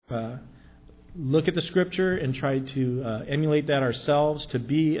look at the Scripture and try to emulate that ourselves to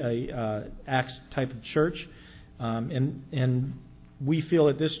be a Acts type of church. And we feel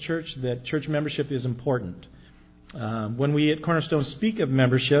at this church that church membership is important. When we at Cornerstone speak of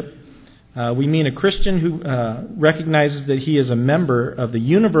membership, we mean a Christian who recognizes that he is a member of the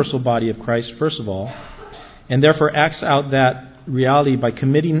universal body of Christ, first of all, and therefore acts out that reality by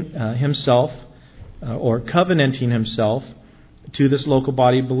committing himself or covenanting himself to this local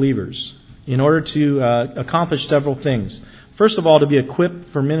body of believers in order to accomplish several things. First of all, to be equipped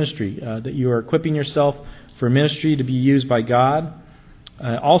for ministry, that you are equipping yourself for ministry to be used by God.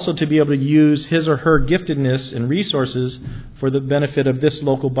 Also to be able to use his or her giftedness and resources for the benefit of this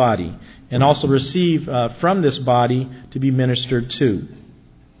local body. And also receive from this body to be ministered to.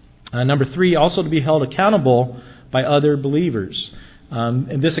 Number 3, also to be held accountable by other believers.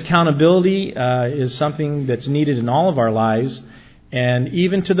 And this accountability is something that's needed in all of our lives. And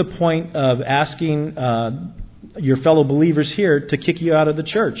even to the point of asking your fellow believers here to kick you out of the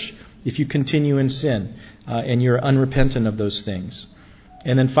church if you continue in sin and you're unrepentant of those things.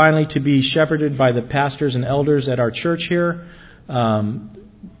 And then finally, to be shepherded by the pastors and elders at our church here.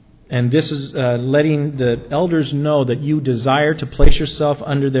 And this is letting the elders know that you desire to place yourself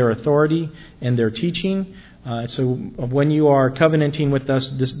under their authority and their teaching. So when you are covenanting with us,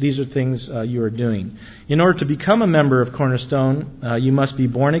 these are things you are doing. In order to become a member of Cornerstone, you must be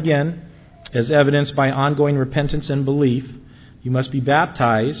born again, as evidenced by ongoing repentance and belief. You must be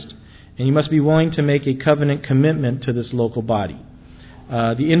baptized, and you must be willing to make a covenant commitment to this local body.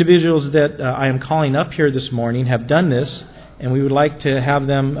 The individuals that I am calling up here this morning have done this, and we would like to have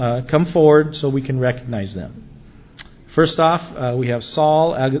them come forward so we can recognize them. First off, we have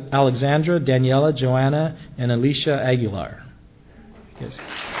Saul, Alexandra, Daniela, Joanna, and Alicia Aguilar. Yes.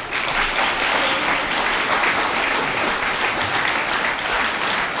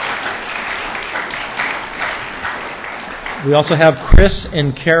 We also have Chris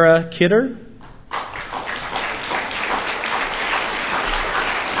and Kara Kidder.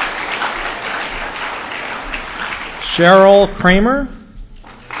 Cheryl Kramer.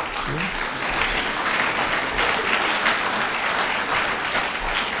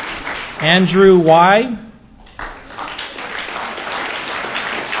 Andrew Y.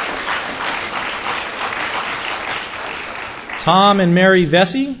 Tom and Mary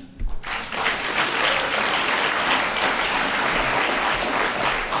Vesey.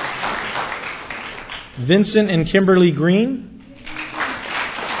 Vincent and Kimberly Green.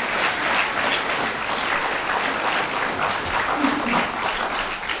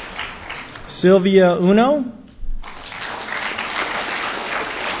 Sylvia Uno.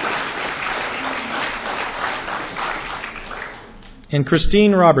 And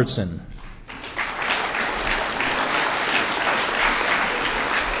Christine Robertson.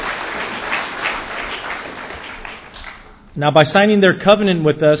 Now, by signing their covenant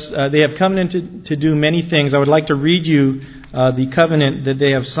with us, they have covenanted to do many things. I would like to read you the covenant that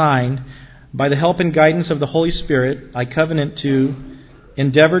they have signed. By the help and guidance of the Holy Spirit, I covenant to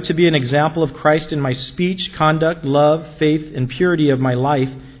endeavor to be an example of Christ in my speech, conduct, love, faith, and purity of my life,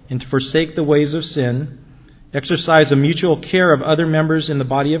 and to forsake the ways of sin, exercise a mutual care of other members in the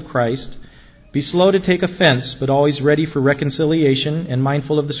body of Christ, be slow to take offense, but always ready for reconciliation, and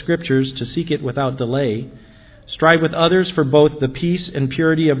mindful of the Scriptures to seek it without delay, strive with others for both the peace and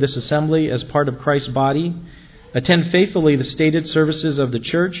purity of this assembly as part of Christ's body, attend faithfully the stated services of the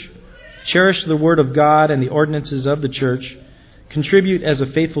church, cherish the Word of God and the ordinances of the church, contribute as a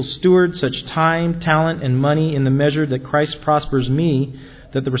faithful steward such time, talent, and money in the measure that Christ prospers me,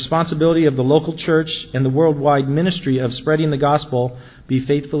 that the responsibility of the local church and the worldwide ministry of spreading the gospel be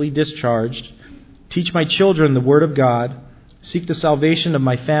faithfully discharged, teach my children the Word of God, seek the salvation of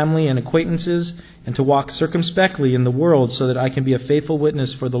my family and acquaintances, and to walk circumspectly in the world so that I can be a faithful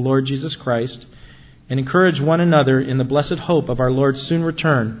witness for the Lord Jesus Christ, and encourage one another in the blessed hope of our Lord's soon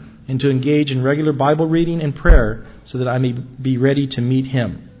return, and to engage in regular Bible reading and prayer so that I may be ready to meet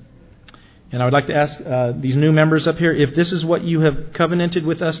Him. And I would like to ask these new members up here, if this is what you have covenanted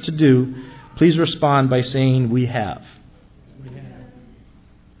with us to do, please respond by saying, "We have."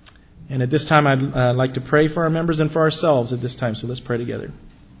 And at this time, I'd like to pray for our members and for ourselves at this time. So let's pray together.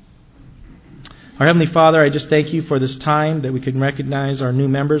 Our Heavenly Father, I just thank you for this time that we can recognize our new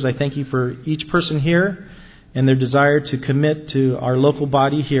members. I thank you for each person here and their desire to commit to our local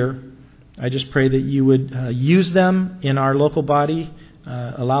body here. I just pray that you would use them in our local body,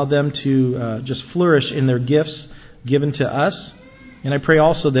 allow them to just flourish in their gifts given to us. And I pray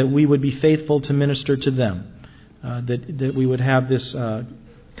also that we would be faithful to minister to them, that we would have this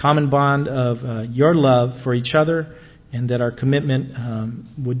common bond of your love for each other and that our commitment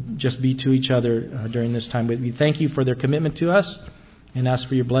would just be to each other during this time. We thank you for their commitment to us and ask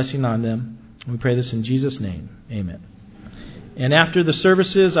for your blessing on them. We pray this in Jesus' name. Amen. And after the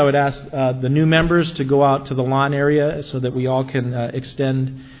services, I would ask the new members to go out to the lawn area so that we all can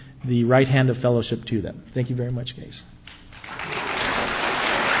extend the right hand of fellowship to them. Thank you very much, guys.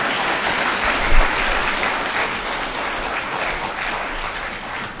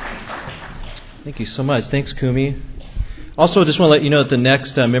 Thank you so much. Thanks, Kumi. Also, just want to let you know that the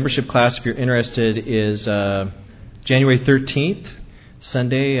next membership class, if you're interested, is January 13th,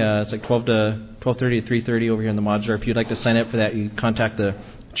 Sunday. It's like 12:30 to 3:30 over here in the modular. If you'd like to sign up for that, you can contact the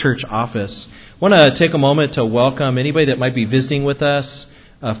church office. I want to take a moment to welcome anybody that might be visiting with us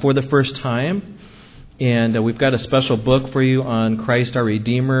for the first time. And we've got a special book for you on Christ our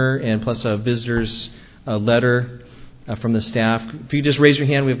Redeemer, and plus a visitor's letter from the staff. If you just raise your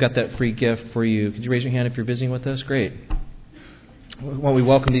hand, we've got that free gift for you. Could you raise your hand if you're visiting with us? Great. Why don't we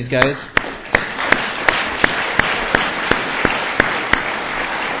welcome these guys?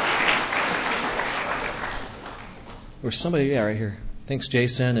 Or somebody, yeah, right here. Thanks,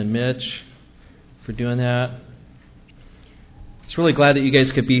 Jason and Mitch, for doing that. Just really glad that you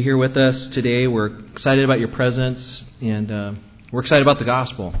guys could be here with us today. We're excited about your presence, and we're excited about the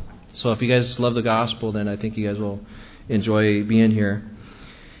gospel. So if you guys love the gospel, then I think you guys will enjoy being here.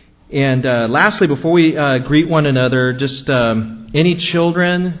 And lastly, before we greet one another, just any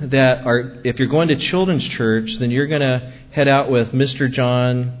children that are, if you're going to children's church, then you're going to head out with Mr.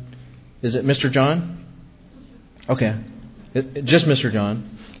 John. Is it Mr. John? Okay. Just Mr.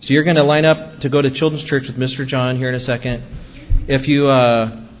 John. So you're going to line up to go to children's church with Mr. John here in a second. If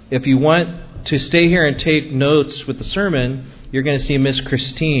you want to stay here and take notes with the sermon, you're going to see Miss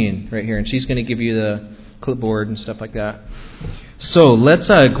Christine right here, and she's going to give you the clipboard and stuff like that. So let's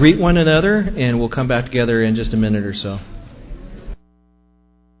greet one another, and we'll come back together in just a minute or so.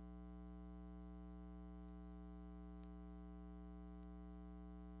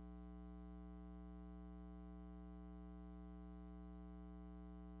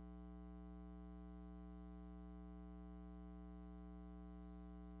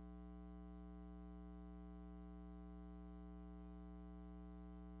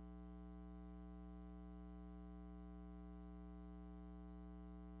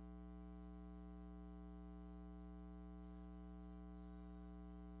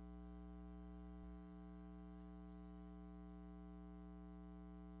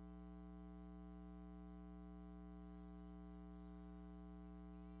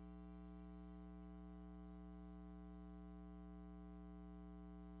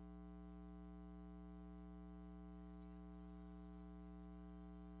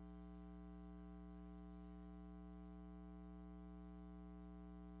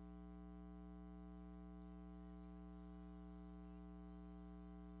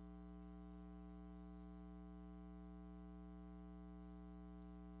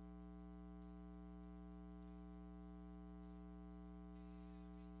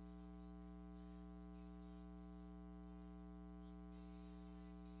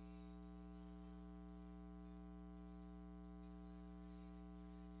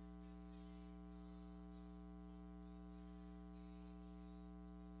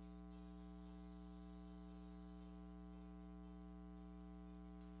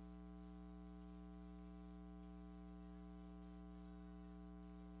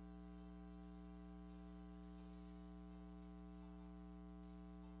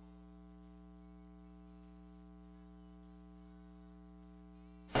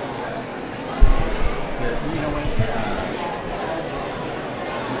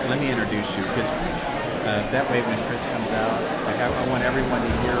 Let me introduce you, because that way when Chris comes out, I want everyone to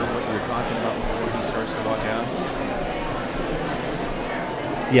hear what you're talking about before he starts to walk out.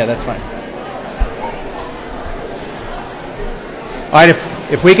 Yeah, that's fine. All right,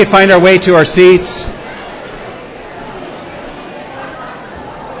 if we could find our way to our seats.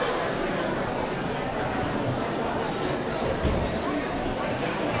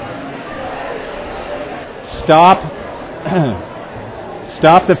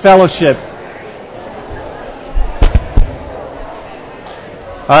 Stop the fellowship.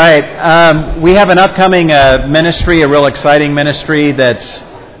 All right, we have an upcoming ministry, a real exciting ministry that's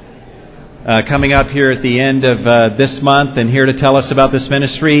coming up here at the end of this month. And here to tell us about this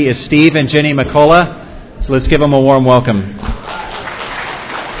ministry is Steve and Jenny McCullough. So let's give them a warm welcome.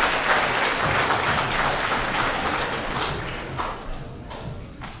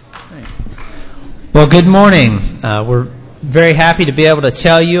 Well, good morning. We're very happy to be able to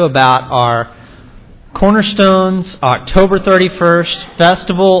tell you about our Cornerstone's October 31st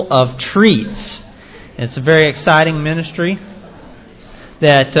Festival of Treats. It's a very exciting ministry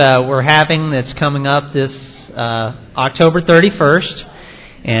that we're having that's coming up this October 31st.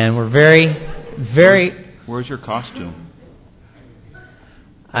 And we're very... Where's your costume?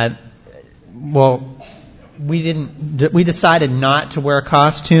 We decided not to wear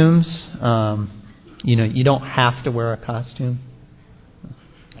costumes. You don't have to wear a costume.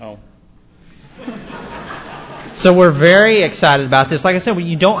 Oh. So we're very excited about this. Like I said,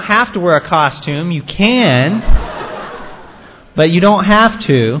 you don't have to wear a costume. You can, but you don't have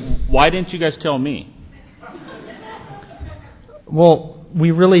to. Why didn't you guys tell me? Well,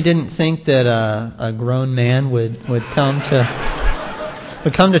 we really didn't think that a grown man would come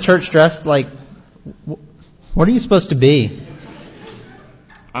to church dressed like. What are you supposed to be?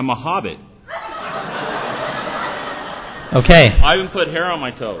 I'm a hobbit. Okay. I even put hair on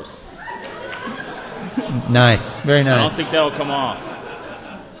my toes. Nice. Very nice. I don't think that will come off.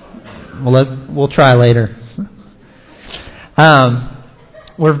 We'll try later.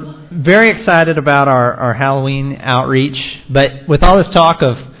 We're very excited about our Halloween outreach, but with all this talk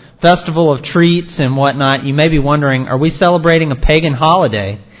of festival of treats and whatnot, you may be wondering, are we celebrating a pagan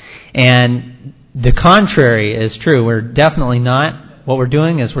holiday? And the contrary is true. We're definitely not. What we're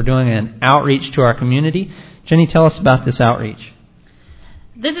doing is we're doing an outreach to our community. Jenny, tell us about this outreach.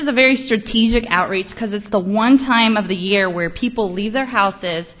 This is a very strategic outreach because it's the one time of the year where people leave their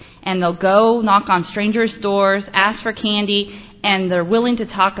houses and they'll go knock on strangers' doors, ask for candy, and they're willing to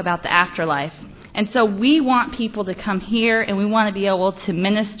talk about the afterlife. And so we want people to come here and we want to be able to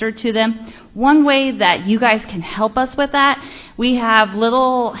minister to them. One way that you guys can help us with that, we have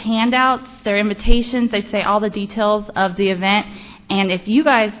little handouts, they're invitations, they say all the details of the event. And if you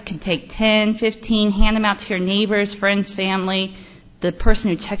guys can take 10, 15, hand them out to your neighbors, friends, family, the person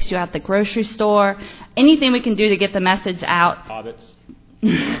who checks you out at the grocery store, anything we can do to get the message out. Hobbits.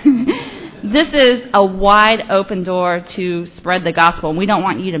 This is a wide open door to spread the gospel, and we don't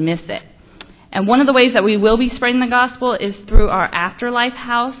want you to miss it. And one of the ways that we will be spreading the gospel is through our Afterlife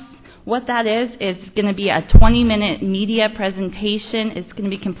House. What that is going to be a 20-minute media presentation. It's going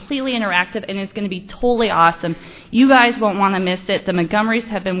to be completely interactive, and it's going to be totally awesome. You guys won't want to miss it. The Montgomerys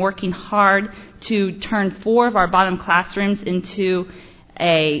have been working hard to turn 4 of our bottom classrooms into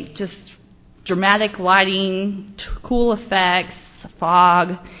a just dramatic lighting, cool effects,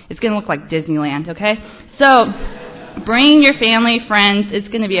 fog. It's going to look like Disneyland, okay? So bring your family, friends. It's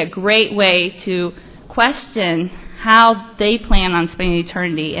going to be a great way to question how they plan on spending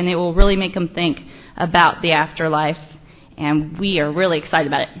eternity, and it will really make them think about the afterlife, and we are really excited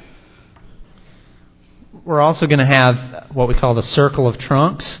about it. We're also going to have what we call the Circle of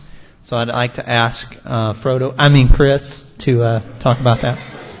Trunks, so I'd like to ask Chris to talk about that.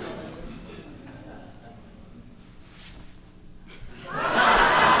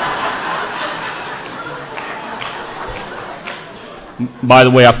 By the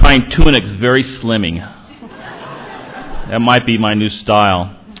way, I find tunics very slimming. That might be my new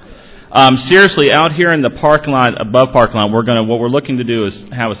style. Seriously, out here in the parking lot, above parking lot, what we're looking to do is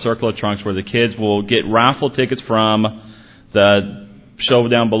have a circle of trunks where the kids will get raffle tickets from the show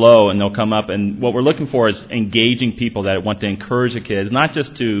down below, and they'll come up. And what we're looking for is engaging people that want to encourage the kids, not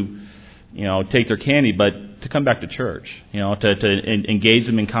just to, take their candy, but to come back to church. To engage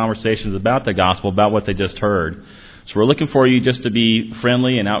them in conversations about the gospel, about what they just heard. So we're looking for you just to be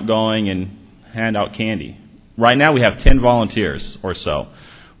friendly and outgoing and hand out candy. Right now we have 10 volunteers or so.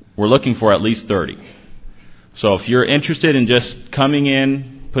 We're looking for at least 30. So if you're interested in just coming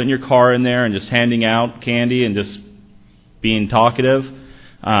in, putting your car in there and just handing out candy and just being talkative,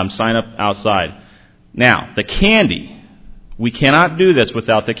 sign up outside. Now, the candy. We cannot do this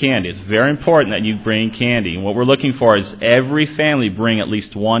without the candy. It's very important that you bring candy. And what we're looking for is every family bring at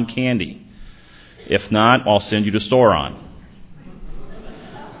least one candy. If not, I'll send you to Sauron.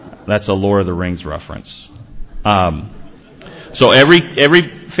 That's a Lord of the Rings reference. So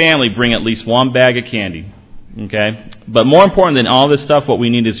every family bring at least one bag of candy, okay? But more important than all this stuff, what we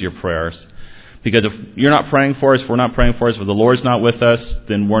need is your prayers. Because if you're not praying for us, we're not praying for us, if the Lord's not with us,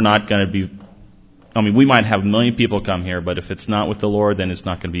 then we're not going to be... we might have a million people come here, but if it's not with the Lord, then it's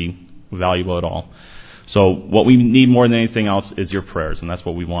not going to be valuable at all. So what we need more than anything else is your prayers, and that's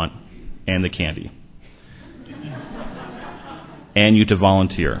what we want, and the candy. And you to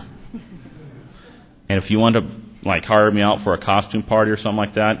volunteer. And if you want to hire me out for a costume party or something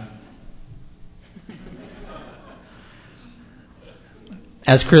like that.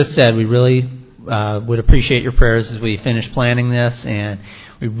 As Chris said, we really would appreciate your prayers as we finish planning this, and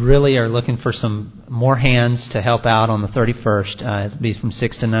we really are looking for some more hands to help out on the 31st. It'll be from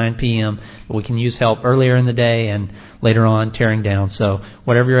 6 to 9 p.m., but we can use help earlier in the day and later on tearing down. So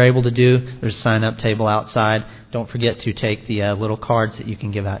whatever you're able to do, there's a sign-up table outside. Don't forget to take the little cards that you can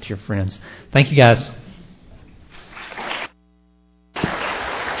give out to your friends. Thank you, guys.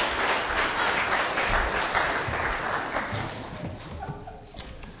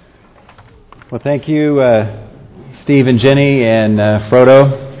 Well, thank you, Steve and Jenny and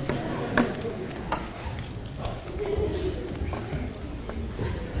Frodo.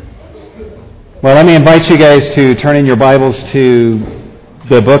 Well, let me invite you guys to turn in your Bibles to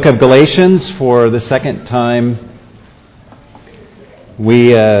the book of Galatians for the second time.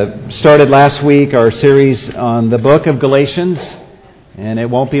 We started last week our series on the book of Galatians, and it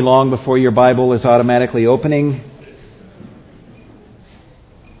won't be long before your Bible is automatically opening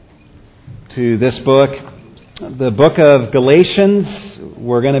to this book. The book of Galatians,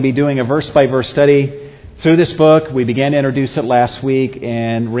 we're going to be doing a verse-by-verse study through this book. We began to introduce it last week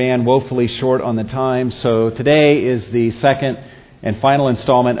and ran woefully short on the time. So today is the second and final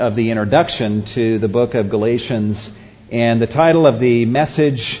installment of the introduction to the book of Galatians. And the title of the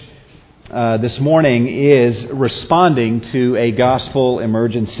message this morning is Responding to a Gospel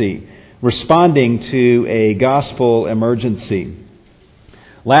Emergency. Responding to a Gospel Emergency.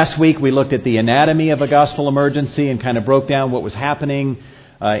 Last week we looked at the anatomy of a gospel emergency and kind of broke down what was happening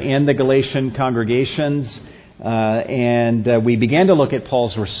in the Galatian congregations. And we began to look at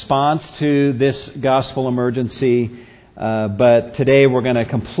Paul's response to this gospel emergency. But today we're going to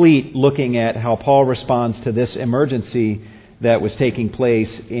complete looking at how Paul responds to this emergency that was taking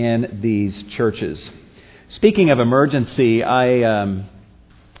place in these churches. Speaking of emergency,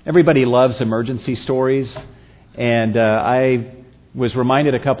 everybody loves emergency stories. And I was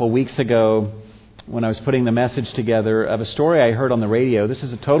reminded a couple weeks ago when I was putting the message together of a story I heard on the radio. This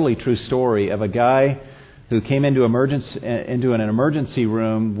is a totally true story of a guy who came into an emergency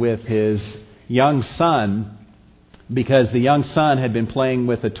room with his young son because the young son had been playing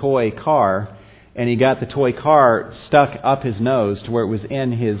with a toy car, and he got the toy car stuck up his nose to where it was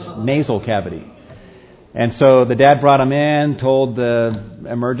in his nasal cavity. And so the dad brought him in, told the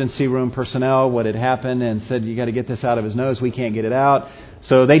emergency room personnel what had happened, and said, "You got to get this out of his nose. We can't get it out."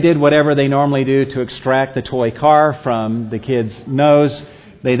 So they did whatever they normally do to extract the toy car from the kid's nose.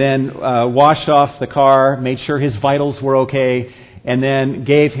 They then washed off the car, made sure his vitals were okay, and then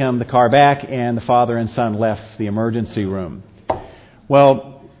gave him the car back, and the father and son left the emergency room.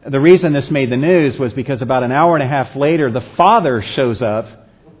 Well, the reason this made the news was because about an hour and a half later, the father shows up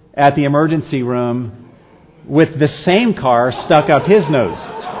at the emergency room with the same car stuck up his nose.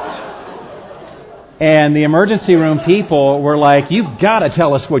 And the emergency room people were like, "You've got to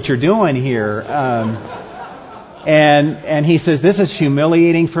tell us what you're doing here." And he says, "This is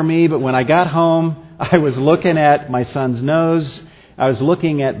humiliating for me, but when I got home, I was looking at my son's nose, I was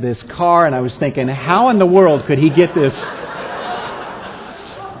looking at this car, and I was thinking, how in the world could he get this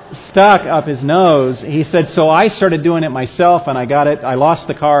stuck up his nose?" He said, "So I started doing it myself, and I lost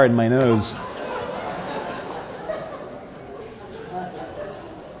the car in my nose."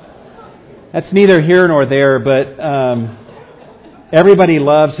 That's neither here nor there, but everybody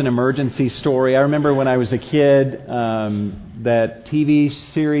loves an emergency story. I remember when I was a kid, that TV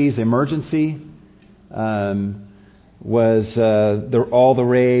series Emergency was all the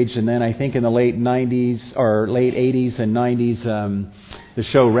rage. And then I think in the late 90s or late 80s and 90s, the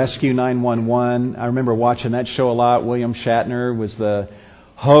show Rescue 911. I remember watching that show a lot. William Shatner was the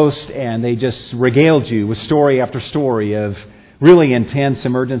host, and they just regaled you with story after story of really intense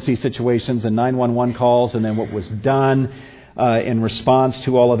emergency situations and 911 calls, and then what was done in response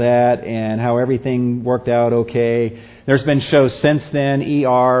to all of that, and how everything worked out okay. There's been shows since then,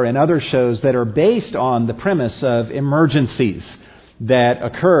 ER, and other shows that are based on the premise of emergencies that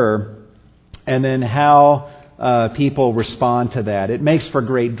occur, and then how people respond to that. It makes for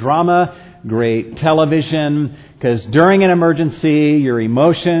great drama, great television, because during an emergency, your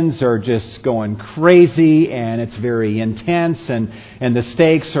emotions are just going crazy, and it's very intense, and the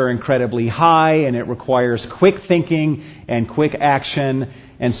stakes are incredibly high, and it requires quick thinking and quick action.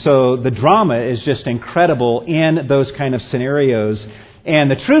 And so the drama is just incredible in those kind of scenarios.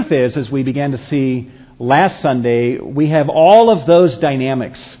 And the truth is, as we began to see last Sunday, we have all of those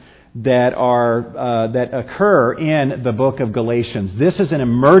dynamics that occur in the book of Galatians. This is an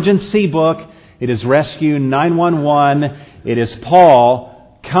emergency book. It is Rescue 911. It is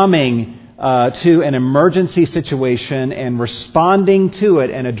Paul coming to an emergency situation and responding to it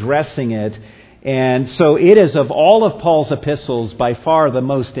and addressing it. And so it is, of all of Paul's epistles, by far the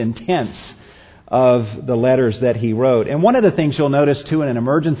most intense of the letters that he wrote. And one of the things you'll notice, too, in an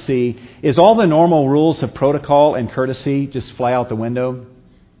emergency is all the normal rules of protocol and courtesy just fly out the window.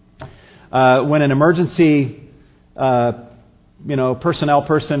 When an emergency personnel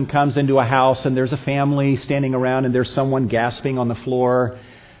person comes into a house and there's a family standing around and there's someone gasping on the floor,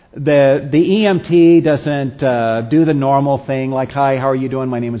 the EMT doesn't do the normal thing like, "Hi, how are you doing?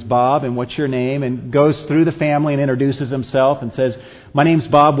 My name is Bob, and what's your name?" and goes through the family and introduces himself and says, "My name's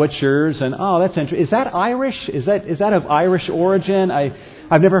Bob, what's yours?" And, "Oh, that's interesting. Is that Irish? Is that of Irish origin?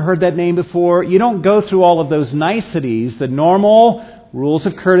 I've never heard that name before." You don't go through all of those niceties. The normal rules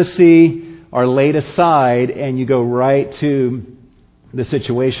of courtesy are laid aside and you go right to the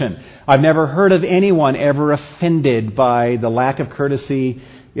situation. I've never heard of anyone ever offended by the lack of courtesy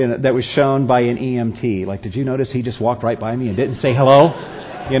that was shown by an EMT. Like, did you notice he just walked right by me and didn't say hello?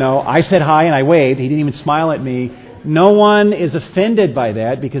 I said hi and I waved. He didn't even smile at me. No one is offended by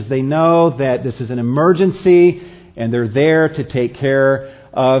that because they know that this is an emergency and they're there to take care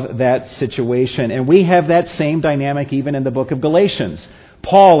of that situation. And we have that same dynamic even in the book of Galatians.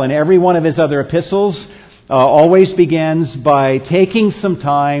 Paul, in every one of his other epistles, always begins by taking some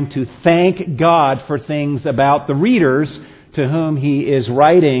time to thank God for things about the readers to whom he is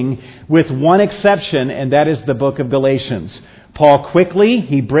writing, with one exception, and that is the book of Galatians. Paul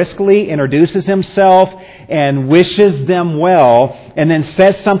he briskly introduces himself and wishes them well, and then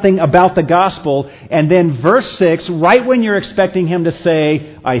says something about the gospel, and then verse 6, right when you're expecting him to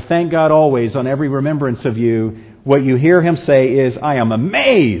say, "I thank God always on every remembrance of you," what you hear him say is, "I am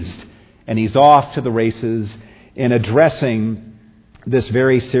amazed." And he's off to the races in addressing this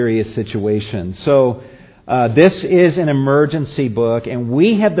very serious situation. So, this is an emergency book, and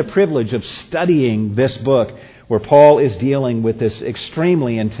we have the privilege of studying this book where Paul is dealing with this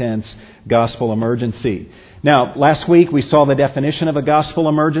extremely intense gospel emergency. Now, last week we saw the definition of a gospel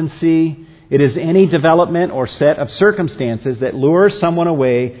emergency. It is any development or set of circumstances that lures someone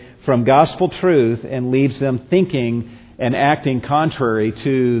away from gospel truth and leaves them thinking and acting contrary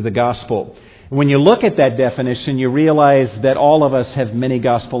to the gospel. When you look at that definition, you realize that all of us have many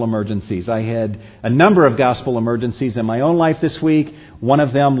gospel emergencies. I had a number of gospel emergencies in my own life this week. One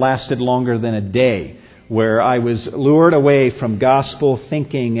of them lasted longer than a day, where I was lured away from gospel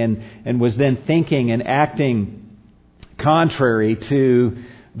thinking and was then thinking and acting contrary to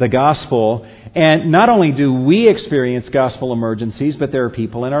the gospel. And not only do we experience gospel emergencies, but there are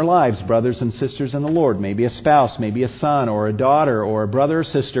people in our lives, brothers and sisters in the Lord, maybe a spouse, maybe a son or a daughter or a brother or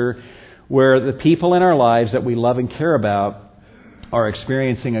sister, where the people in our lives that we love and care about are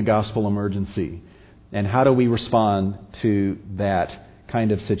experiencing a gospel emergency. And how do we respond to that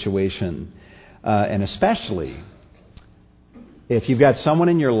kind of situation? And especially if you've got someone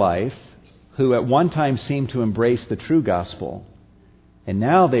in your life who at one time seemed to embrace the true gospel, and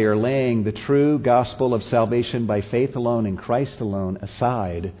now they are laying the true gospel of salvation by faith alone in Christ alone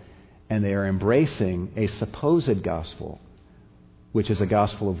aside, and they are embracing a supposed gospel, which is a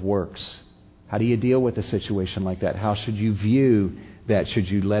gospel of works. How do you deal with a situation like that? How should you view that? Should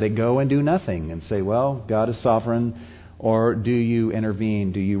you let it go and do nothing and say, well, God is sovereign? Or do you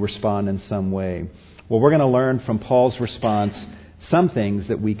intervene? Do you respond in some way? Well, we're going to learn from Paul's response some things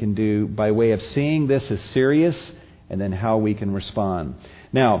that we can do by way of seeing this as serious and then how we can respond.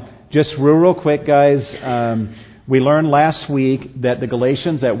 Now, just real quick, guys, we learned last week that the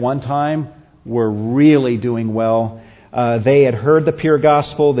Galatians at one time were really doing well. They had heard the pure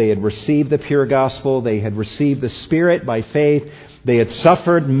gospel. They had received the pure gospel. They had received the Spirit by faith. They had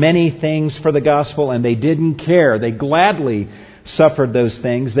suffered many things for the gospel, and they didn't care. They gladly suffered those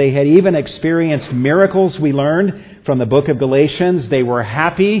things. They had even experienced miracles, we learned from the book of Galatians. They were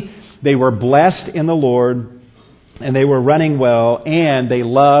happy. They were blessed in the Lord. And they were running well, and they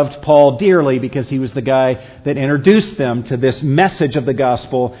loved Paul dearly because he was the guy that introduced them to this message of the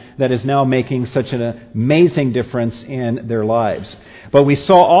gospel that is now making such an amazing difference in their lives. But we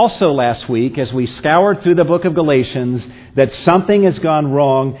saw also last week, as we scoured through the book of Galatians, that something has gone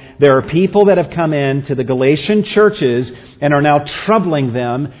wrong. There are people that have come in to the Galatian churches and are now troubling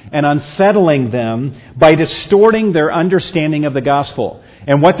them and unsettling them by distorting their understanding of the gospel.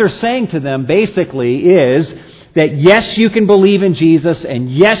 And what they're saying to them basically is that yes, you can believe in Jesus, and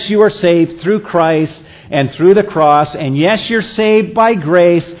yes, you are saved through Christ and through the cross, and yes, you're saved by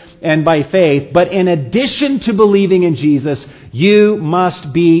grace and by faith, but in addition to believing in Jesus, you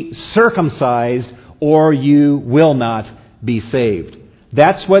must be circumcised or you will not be saved.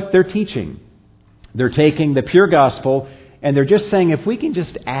 That's what they're teaching. They're taking the pure gospel and they're just saying, if we can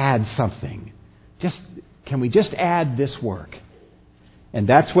just add something, can we just add this work? And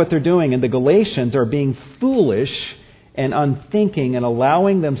that's what they're doing. And the Galatians are being foolish and unthinking and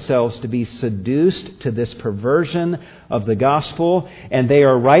allowing themselves to be seduced to this perversion of the gospel. And they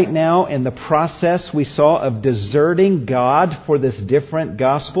are right now in the process, we saw, of deserting God for this different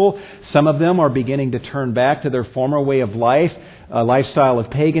gospel. Some of them are beginning to turn back to their former way of life, a lifestyle of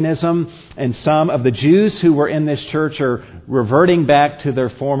paganism. And some of the Jews who were in this church are reverting back to their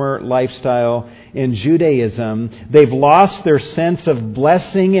former lifestyle in Judaism. They've lost their sense of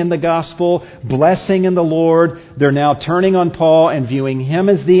blessing in the gospel, blessing in the Lord. They're now turning on Paul and viewing him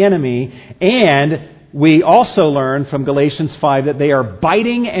as the enemy. And we also learn from Galatians 5 that they are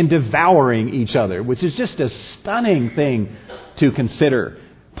biting and devouring each other, which is just a stunning thing to consider.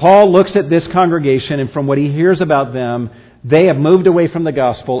 Paul looks at this congregation, and from what he hears about them, they have moved away from the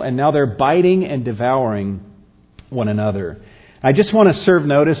gospel, and now they're biting and devouring one another. I just want to serve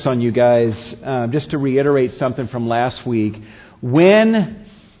notice on you guys, just to reiterate something from last week. When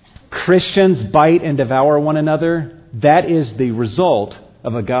Christians bite and devour one another, that is the result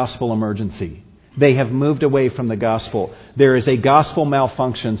of a gospel emergency. They have moved away from the gospel. There is a gospel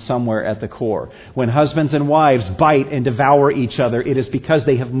malfunction somewhere at the core. When husbands and wives bite and devour each other, it is because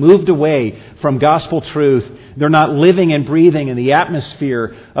they have moved away from gospel truth. They're not living and breathing in the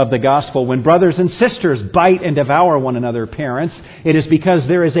atmosphere of the gospel. When brothers and sisters bite and devour one another, parents, it is because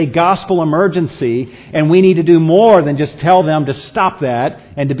there is a gospel emergency, and we need to do more than just tell them to stop that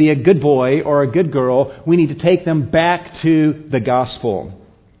and to be a good boy or a good girl. We need to take them back to the gospel.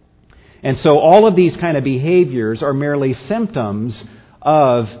 And so all of these kind of behaviors are merely symptoms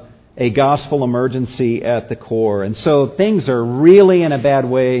of a gospel emergency at the core. And so things are really in a bad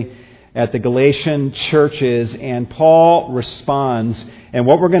way at the Galatian churches, and Paul responds. And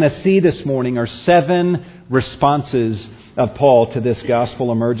what we're going to see this morning are 7 responses of Paul to this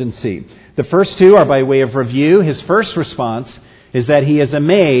gospel emergency. The first 2 are by way of review. His first response is that he is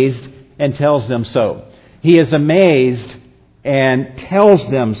amazed and tells them so. He is amazed and tells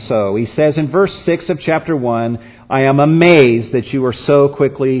them so. He says in verse 6 of chapter 1, I am amazed that you are so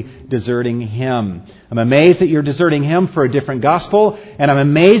quickly deserting him. I'm amazed that you're deserting him for a different gospel, and I'm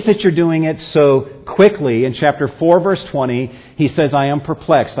amazed that you're doing it so quickly. In chapter 4, verse 20, he says, I am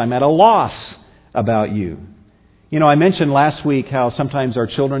perplexed. I'm at a loss about you. You know, I mentioned last week how sometimes our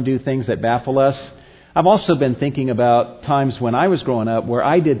children do things that baffle us. I've also been thinking about times when I was growing up where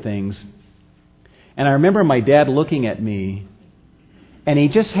I did things, and I remember my dad looking at me, and he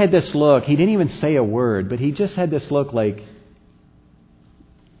just had this look. He didn't even say a word, but he just had this look like,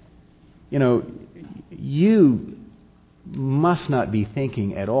 you know, you must not be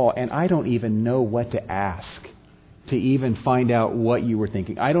thinking at all, and I don't even know what to ask to even find out what you were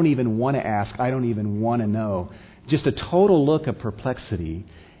thinking. I don't even want to ask. I don't even want to know. Just a total look of perplexity.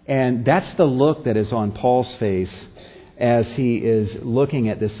 And that's the look that is on Paul's face as he is looking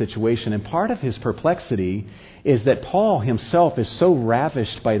at this situation. And part of his perplexity is that Paul himself is so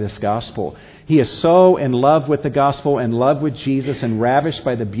ravished by this gospel. He is so in love with the gospel, in love with Jesus, and ravished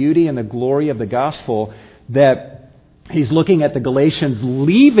by the beauty and the glory of the gospel that he's looking at the Galatians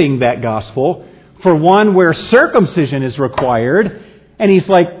leaving that gospel for one where circumcision is required. And he's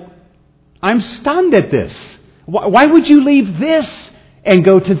like, I'm stunned at this. Why would you leave this and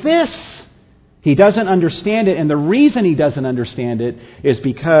go to this? He doesn't understand it, and the reason he doesn't understand it is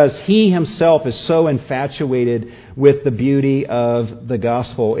because he himself is so infatuated with the beauty of the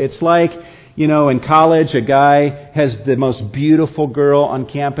gospel. It's like, you know, in college, a guy has the most beautiful girl on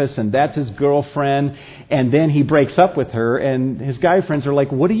campus, and that's his girlfriend, and then he breaks up with her, and his guy friends are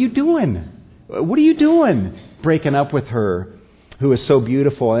like, what are you doing? What are you doing breaking up with her who is so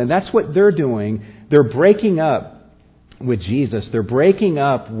beautiful? And that's what they're doing. They're breaking up with Jesus. They're breaking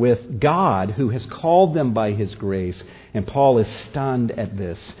up with God who has called them by His grace. And Paul is stunned at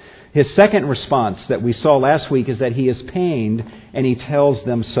this. His second response that we saw last week is that he is pained, and he tells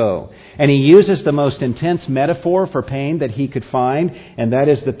them so. And he uses the most intense metaphor for pain that he could find, and that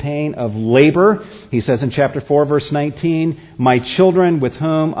is the pain of labor. He says in chapter 4, verse 19, my children with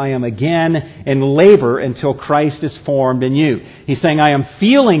whom I am again in labor until Christ is formed in you. He's saying, I am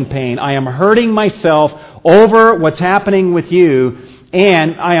feeling pain. I am hurting myself over what's happening with you,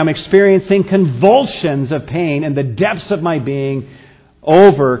 and I am experiencing convulsions of pain in the depths of my being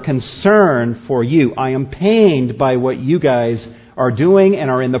over concern for you. I am pained by what you guys are doing and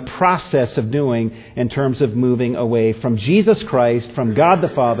are in the process of doing in terms of moving away from Jesus Christ, from God the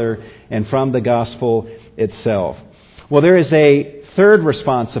Father, and from the gospel itself. Well, there is a third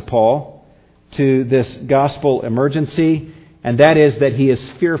response of Paul to this gospel emergency, and that is that he is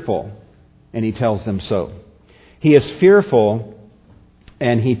fearful, and he tells them so. He is fearful,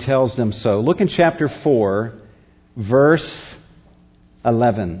 and he tells them so. Look in chapter 4, verse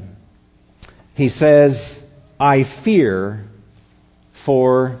 11. He says, I fear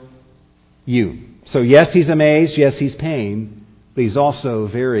for you. So yes, he's amazed. Yes, he's pained. But he's also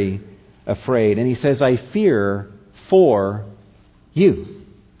very afraid. And he says, I fear for you.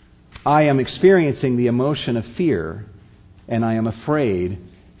 I am experiencing the emotion of fear, and I am afraid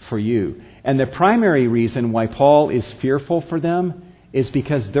for you. And the primary reason why Paul is fearful for them is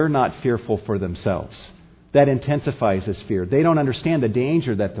because they're not fearful for themselves. That intensifies his fear. They don't understand the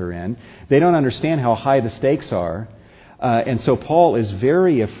danger that they're in. They don't understand how high the stakes are. And so Paul is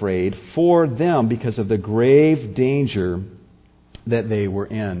very afraid for them because of the grave danger that they were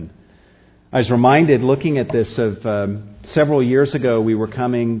in. I was reminded, looking at this, of several years ago, we were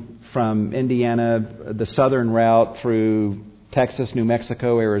coming from Indiana, the southern route through Texas, New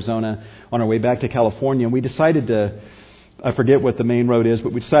Mexico, Arizona, on our way back to California. And we decided to, I forget what the main road is,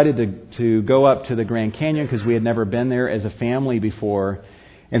 but we decided to go up to the Grand Canyon because we had never been there as a family before.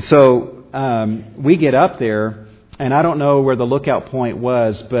 And so we get up there, and I don't know where the lookout point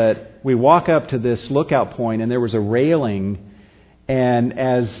was, but we walk up to this lookout point, and there was a railing. And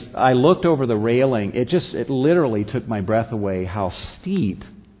as I looked over the railing, it literally took my breath away how steep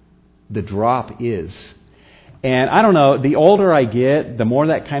the drop is. And I don't know, the older I get, the more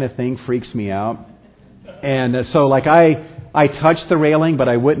that kind of thing freaks me out. And so like I touched the railing, but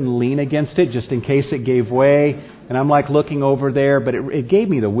I wouldn't lean against it just in case it gave way. And I'm like looking over there, but it gave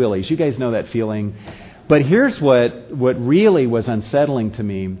me the willies. You guys know that feeling. But here's what really was unsettling to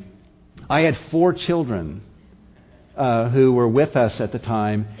me. I had 4 children who were with us at the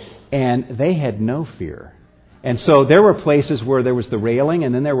time, and they had no fear. And so there were places where there was the railing,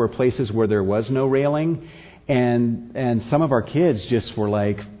 and then there were places where there was no railing. And some of our kids just were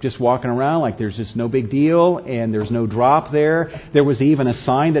like, just walking around like there's just no big deal, and there's no drop there. There was even a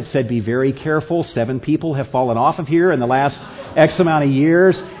sign that said, be very careful. 7 people have fallen off of here in the last X amount of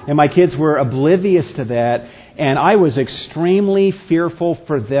years. And my kids were oblivious to that. And I was extremely fearful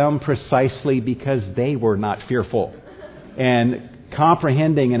for them precisely because they were not fearful. And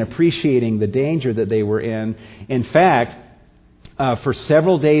comprehending and appreciating the danger that they were in. In fact, for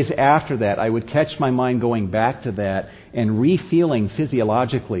several days after that, I would catch my mind going back to that and re-feeling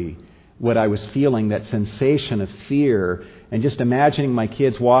physiologically what I was feeling, that sensation of fear, and just imagining my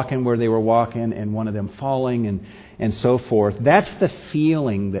kids walking where they were walking and one of them falling and so forth. That's the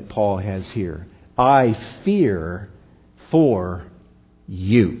feeling that Paul has here. I fear for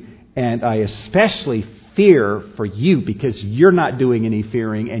you. And I especially fear for you because you're not doing any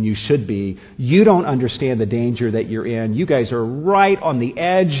fearing, and you should be. You don't understand the danger that you're in. You guys are right on the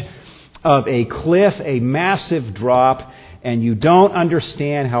edge of a cliff, a massive drop, and you don't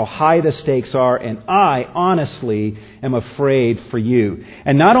understand how high the stakes are, and I honestly am afraid for you.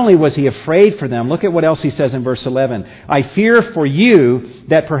 And not only was he afraid for them, look at what else he says in verse 11. I fear for you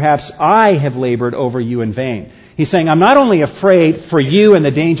that perhaps I have labored over you in vain. He's saying, I'm not only afraid for you and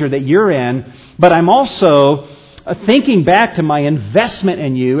the danger that you're in, but I'm also thinking back to my investment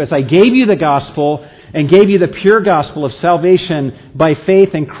in you as I gave you the gospel and gave you the pure gospel of salvation by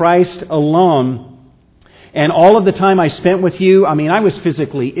faith in Christ alone. And all of the time I spent with you, I was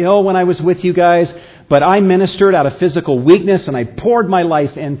physically ill when I was with you guys, but I ministered out of physical weakness, and I poured my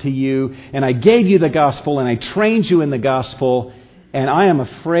life into you, and I gave you the gospel, and I trained you in the gospel. And I am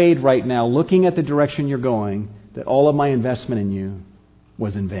afraid right now, looking at the direction you're going, that all of my investment in you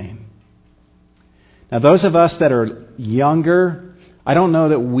was in vain. Now, those of us that are younger, I don't know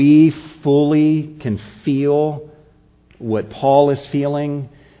that we fully can feel what Paul is feeling,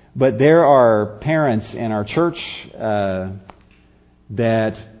 but there are parents in our church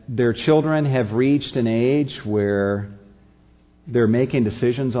that their children have reached an age where they're making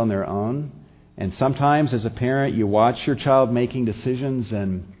decisions on their own. And sometimes as a parent, you watch your child making decisions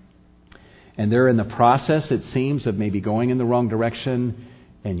and they're in the process, it seems, of maybe going in the wrong direction,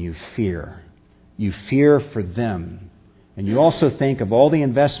 and you fear. You fear for them. And you also think of all the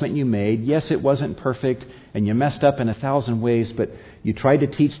investment you made. Yes, it wasn't perfect, and you messed up in 1,000 ways, but you tried to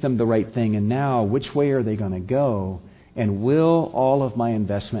teach them the right thing, and now, which way are they going to go? And will all of my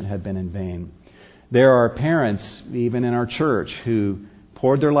investment have been in vain? There are parents, even in our church, who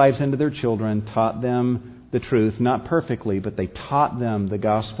poured their lives into their children, taught them the truth, not perfectly, but they taught them the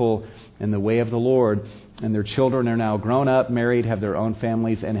gospel and the way of the Lord. And their children are now grown up, married, have their own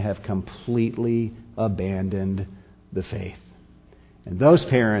families, and have completely abandoned the faith. And those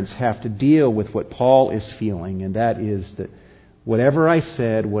parents have to deal with what Paul is feeling, and that is that whatever I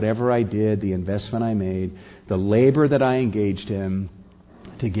said, whatever I did, the investment I made, the labor that I engaged in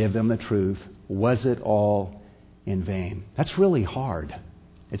to give them the truth, was it all in vain? That's really hard.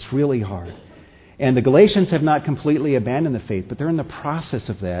 It's really hard. And the Galatians have not completely abandoned the faith, but they're in the process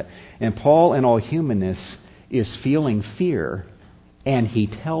of that. And Paul, in all humanness, is feeling fear, and he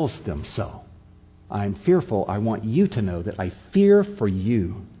tells them so. I'm fearful. I want you to know that I fear for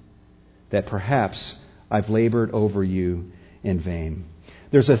you, that perhaps I've labored over you in vain.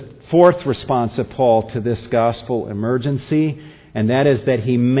 There's a fourth response of Paul to this gospel emergency, and that is that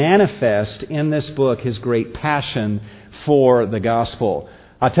he manifests in this book his great passion for the gospel.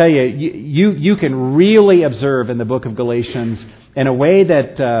 I'll tell you, you can really observe in the book of Galatians, in a way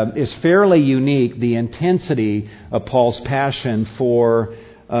that is fairly unique, the intensity of Paul's passion for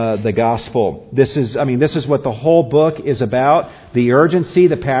the gospel. This is what the whole book is about. The urgency,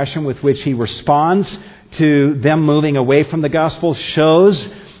 the passion with which he responds to them moving away from the gospel shows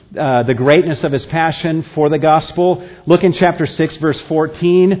the greatness of his passion for the gospel. Look in chapter 6, verse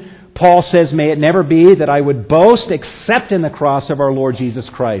 14. Paul says, "May it never be that I would boast except in the cross of our Lord Jesus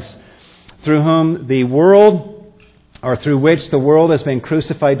Christ, through which the world has been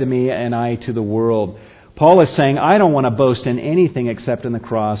crucified to me and I to the world." Paul is saying, I don't want to boast in anything except in the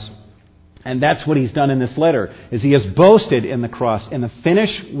cross. And that's what he's done in this letter, is he has boasted in the cross, in the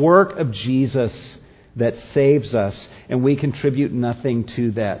finished work of Jesus that saves us, and we contribute nothing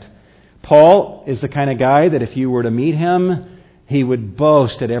to that. Paul is the kind of guy that if you were to meet him, he would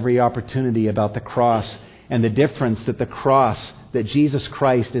boast at every opportunity about the cross and the difference that the cross, that Jesus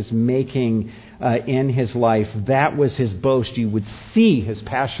Christ is making in his life. That was his boast. You would see his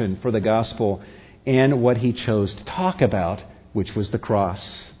passion for the gospel and what he chose to talk about, which was the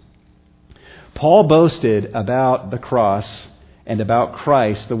cross. Paul boasted about the cross and about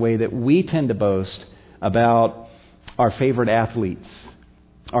Christ the way that we tend to boast about our favorite athletes,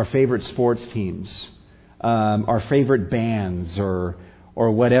 our favorite sports teams, our favorite bands, or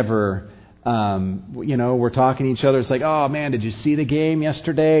whatever. We're talking to each other. It's like, oh man, did you see the game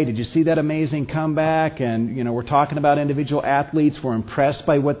yesterday? Did you see that amazing comeback? And, we're talking about individual athletes. We're impressed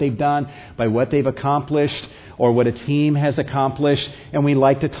by what they've done, by what they've accomplished, or what a team has accomplished. And we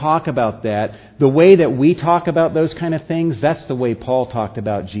like to talk about that. The way that we talk about those kind of things, that's the way Paul talked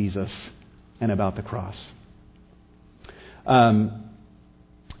about Jesus and about the cross.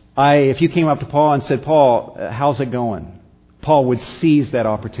 If you came up to Paul and said, Paul, how's it going? Paul would seize that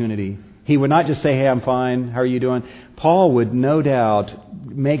opportunity. He would not just say, hey, I'm fine, how are you doing? Paul would no doubt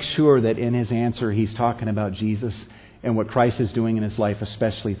make sure that in his answer he's talking about Jesus and what Christ is doing in his life,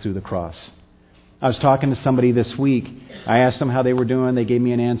 especially through the cross. I was talking to somebody this week. I asked them how they were doing. They gave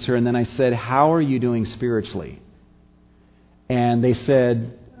me an answer. And then I said, how are you doing spiritually? And they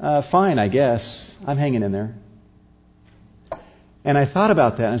said, fine, I guess. I'm hanging in there. And I thought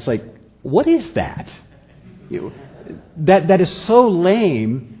about that, and it's like, what is that? That is so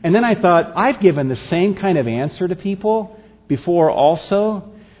lame. And then I thought, I've given the same kind of answer to people before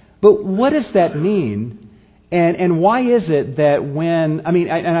also. But what does that mean? And why is it that when,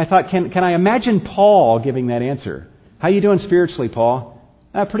 and I thought, can I imagine Paul giving that answer? How you doing spiritually, Paul?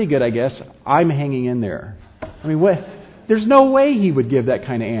 Pretty good, I guess. I'm hanging in there. What? There's no way he would give that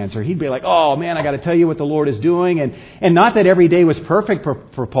kind of answer. He'd be like, oh man, I got to tell you what the Lord is doing. And not that every day was perfect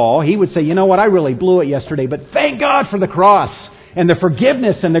for Paul. He would say, you know what, I really blew it yesterday, but thank God for the cross and the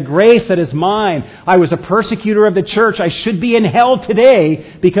forgiveness and the grace that is mine. I was a persecutor of the church. I should be in hell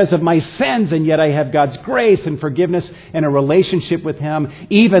today because of my sins, and yet I have God's grace and forgiveness and a relationship with Him,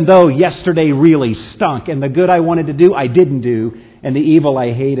 even though yesterday really stunk, and the good I wanted to do, I didn't do, and the evil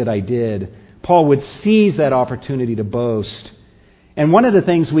I hated, I did. Paul would seize that opportunity to boast. And one of the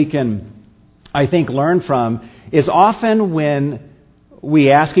things we can, I think, learn from is often when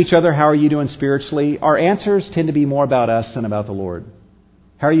we ask each other, how are you doing spiritually? Our answers tend to be more about us than about the Lord.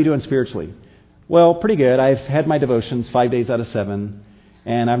 How are you doing spiritually? Well, pretty good. I've had my devotions 5 days out of 7,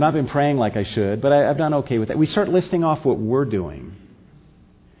 and I've not been praying like I should, but I've done okay with that. We start listing off what we're doing.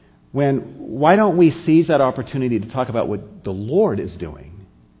 Why don't we seize that opportunity to talk about what the Lord is doing?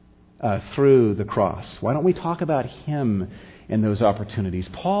 Through the cross. Why don't we talk about Him in those opportunities?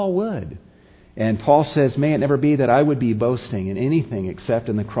 Paul would. And Paul says, may it never be that I would be boasting in anything except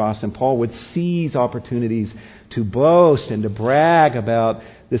in the cross. And Paul would seize opportunities to boast and to brag about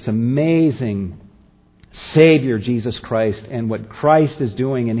this amazing Savior, Jesus Christ, and what Christ is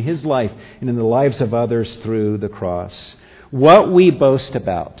doing in His life and in the lives of others through the cross. What we boast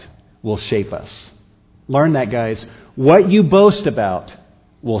about will shape us. Learn that, guys. What you boast about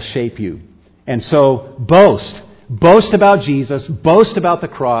will shape you. And so boast. Boast about Jesus. Boast about the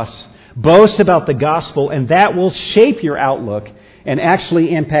cross. Boast about the gospel. And that will shape your outlook and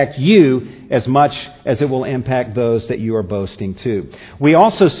actually impact you as much as it will impact those that you are boasting to. We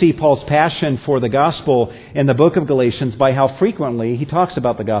also see Paul's passion for the gospel in the book of Galatians by how frequently he talks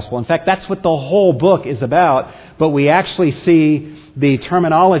about the gospel. In fact, that's what the whole book is about, but we actually see the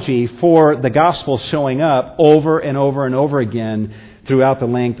terminology for the gospel showing up over and over and over again throughout the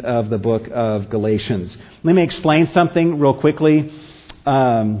length of the book of Galatians. Let me explain something real quickly.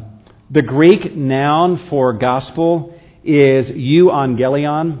 The Greek noun for gospel is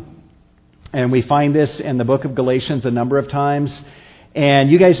euangelion, and we find this in the book of Galatians a number of times.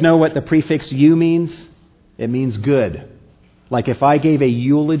 And you guys know what the prefix eu means? It means good. Like if I gave a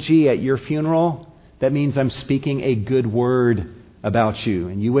eulogy at your funeral, that means I'm speaking a good word about you.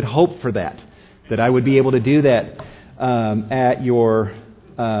 And you would hope for that I would be able to do that at your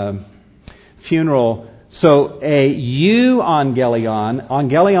funeral. So a euangelion,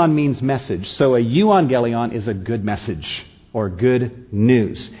 angelion means message. So a euangelion is a good message or good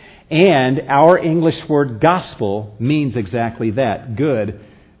news. And our English word gospel means exactly that, good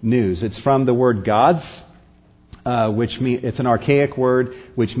news. It's from the word gods, which means it's an archaic word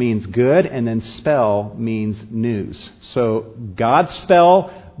which means good, and then spell means news. So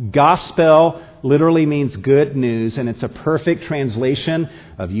Godspell, gospel, literally means good news, and it's a perfect translation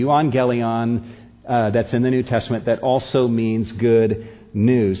of euangelion that's in the New Testament that also means good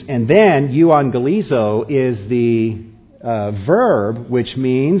news. And then euangelizo is the verb which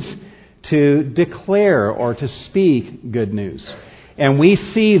means to declare or to speak good news. And we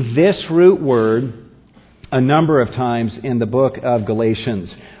see this root word a number of times in the book of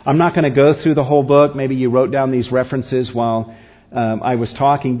Galatians. I'm not going to go through the whole book. Maybe you wrote down these references while I was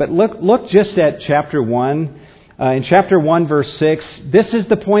talking. But look just at chapter 1. In chapter 1, verse 6, this is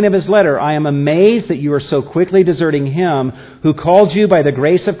the point of his letter. I am amazed that you are so quickly deserting him who called you by the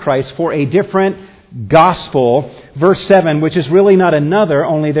grace of Christ for a different gospel. Verse 7, which is really not another,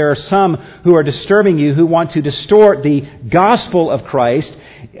 only there are some who are disturbing you who want to distort the gospel of Christ.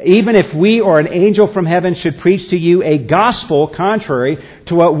 Even if we or an angel from heaven should preach to you a gospel contrary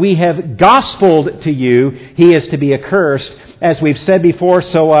to what we have gospeled to you, he is to be accursed. As we've said before,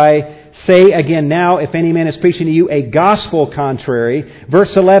 so I say again now, if any man is preaching to you a gospel contrary.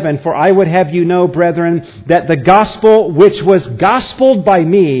 Verse 11, for I would have you know, brethren, that the gospel which was gospeled by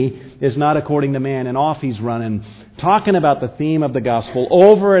me is not according to man. And off he's running, talking about the theme of the gospel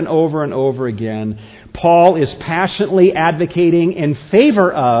over and over and over again. Paul is passionately advocating in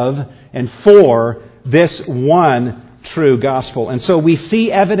favor of and for this one true gospel. And so we see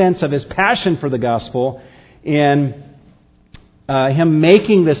evidence of his passion for the gospel in him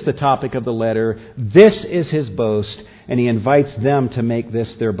making this the topic of the letter. This is his boast, and he invites them to make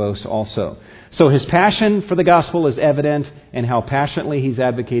this their boast also. So his passion for the gospel is evident in how passionately he's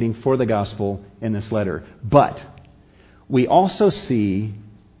advocating for the gospel in this letter. But we also see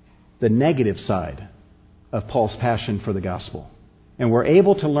the negative side of Paul's passion for the gospel. And we're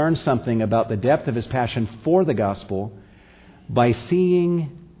able to learn something about the depth of his passion for the gospel by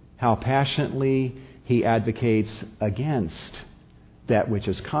seeing how passionately he advocates against that which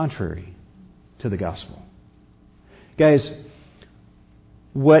is contrary to the gospel. Guys,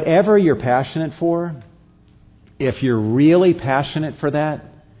 whatever you're passionate for, if you're really passionate for that,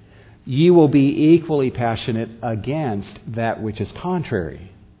 you will be equally passionate against that which is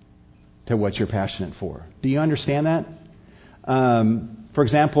contrary to what you're passionate for. Do you understand that? For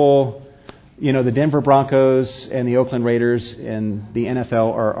example, the Denver Broncos and the Oakland Raiders in the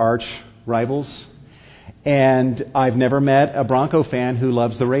NFL are arch rivals. And I've never met a Bronco fan who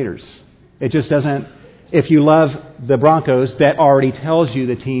loves the Raiders. It just doesn't. If you love the Broncos, that already tells you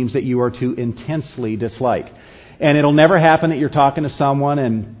the teams that you are to intensely dislike. And it'll never happen that you're talking to someone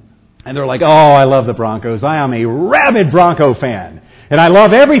and they're like, oh, I love the Broncos. I am a rabid Bronco fan. And I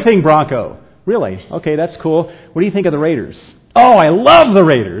love everything Bronco. Really? Okay, that's cool. What do you think of the Raiders? Oh, I love the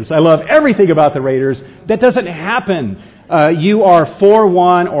Raiders. I love everything about the Raiders. That doesn't happen. You are for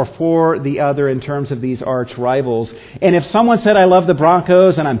one or for the other in terms of these arch rivals. And if someone said, I love the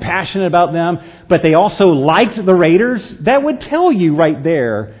Broncos and I'm passionate about them, but they also liked the Raiders, that would tell you right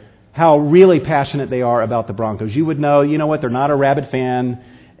there how really passionate they are about the Broncos. You would know, you know what, they're not a rabid fan,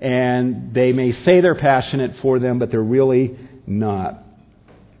 and they may say they're passionate for them, but they're really not.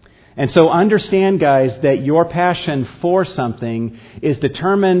 And so understand, guys, that your passion for something is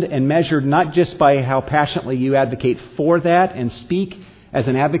determined and measured not just by how passionately you advocate for that and speak as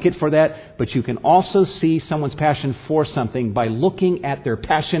an advocate for that, but you can also see someone's passion for something by looking at their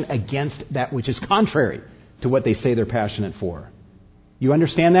passion against that which is contrary to what they say they're passionate for. You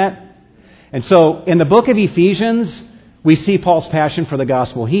understand that? And so in the book of Ephesians, we see Paul's passion for the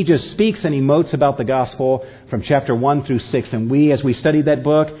gospel. He just speaks and emotes about the gospel from chapter 1 through 6. And as we studied that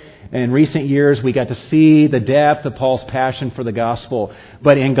book in recent years, we got to see the depth of Paul's passion for the gospel.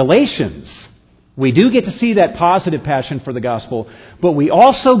 But in Galatians, we do get to see that positive passion for the gospel, but we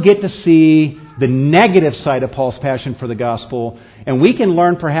also get to see the negative side of Paul's passion for the gospel. And we can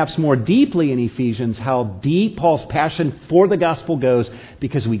learn perhaps more deeply in Ephesians how deep Paul's passion for the gospel goes,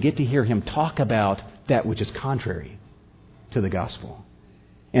 because we get to hear him talk about that which is contrary to the gospel.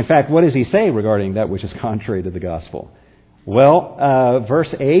 In fact, what does he say regarding that which is contrary to the gospel? Well,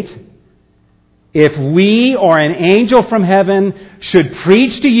 verse 8, if we or an angel from heaven should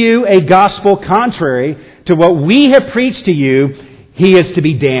preach to you a gospel contrary to what we have preached to you, he is to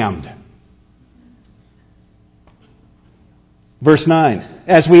be damned. Verse 9,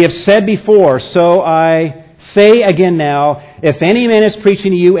 as we have said before, so I say again now, if any man is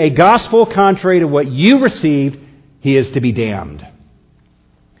preaching to you a gospel contrary to what you received, he is to be damned.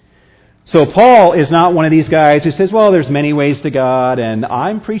 So Paul is not one of these guys who says, well, there's many ways to God, and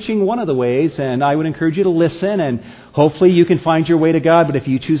I'm preaching one of the ways, and I would encourage you to listen, and hopefully you can find your way to God, but if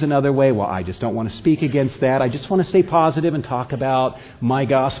you choose another way, well, I just don't want to speak against that. I just want to stay positive and talk about my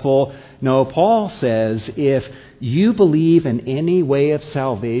gospel. No, Paul says, if you believe in any way of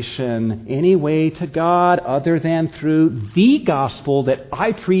salvation, any way to God other than through the gospel that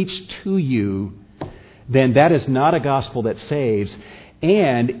I preach to you, then that is not a gospel that saves.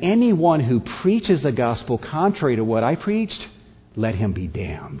 And anyone who preaches a gospel contrary to what I preached, let him be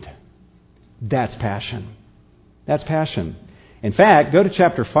damned. That's passion. That's passion. In fact, go to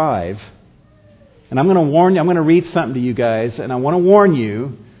chapter 5, and I'm going to warn you, I'm going to read something to you guys, and I want to warn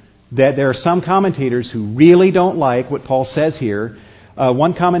you that there are some commentators who really don't like what Paul says here.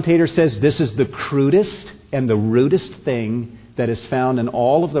 One commentator says this is the crudest and the rudest thing that is found in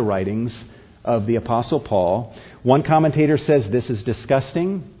all of the writings of the Apostle Paul. One commentator says this is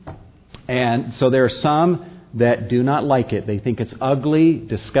disgusting. And so there are some that do not like it. They think it's ugly,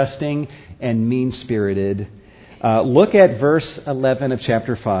 disgusting, and mean-spirited. Look at verse 11 of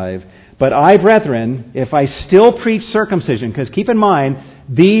chapter 5. But I, brethren, if I still preach circumcision, because keep in mind,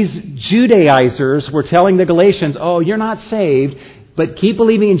 these Judaizers were telling the Galatians, oh, you're not saved, but keep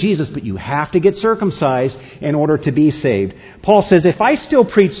believing in Jesus, but you have to get circumcised in order to be saved. Paul says, if I still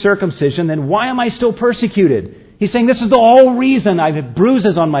preach circumcision, then why am I still persecuted? He's saying this is the whole reason I have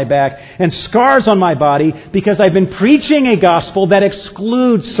bruises on my back and scars on my body, because I've been preaching a gospel that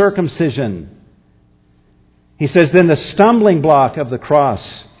excludes circumcision. He says, then the stumbling block of the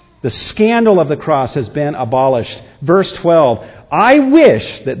cross, the scandal of the cross has been abolished. Verse 12, I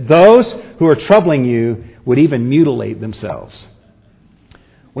wish that those who are troubling you would even mutilate themselves.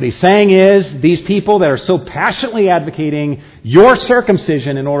 What he's saying is, these people that are so passionately advocating your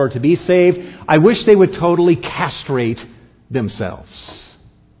circumcision in order to be saved, I wish they would totally castrate themselves.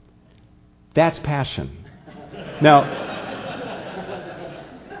 That's passion. Now,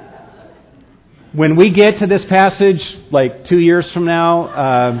 when we get to this passage, like 2 years from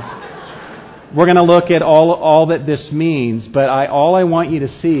now, we're going to look at all that this means, but all I want you to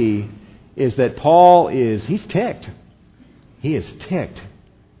see is that Paul he's ticked. He is ticked.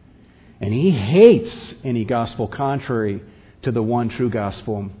 And he hates any gospel contrary to the one true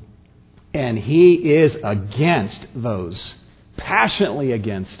gospel. And he is against those, passionately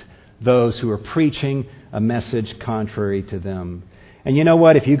against those who are preaching a message contrary to them. And you know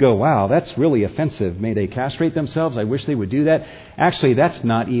what? If you go, wow, that's really offensive. May they castrate themselves? I wish they would do that. Actually, that's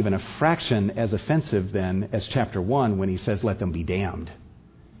not even a fraction as offensive then as chapter 1 when he says, let them be damned.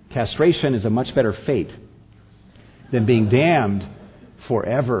 Castration is a much better fate than being damned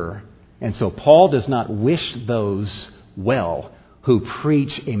forever. And so Paul does not wish those well who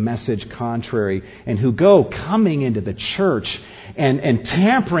preach a message contrary and who go coming into the church and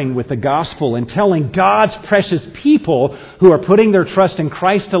tampering with the gospel and telling God's precious people who are putting their trust in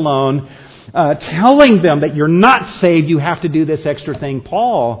Christ alone, telling them that you're not saved, you have to do this extra thing.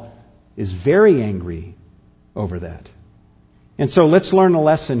 Paul is very angry over that. And so let's learn a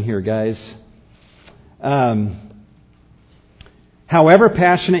lesson here, guys. However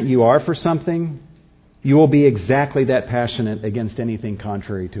passionate you are for something, you will be exactly that passionate against anything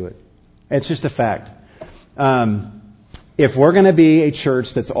contrary to it. It's just a fact. If we're going to be a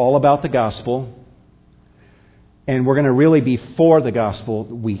church that's all about the gospel, and we're going to really be for the gospel,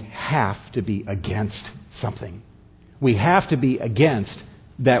 we have to be against something. We have to be against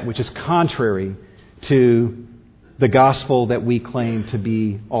that which is contrary to the gospel that we claim to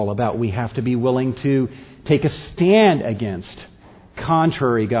be all about. We have to be willing to take a stand against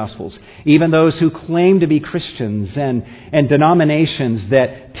contrary gospels. Even those who claim to be Christians and denominations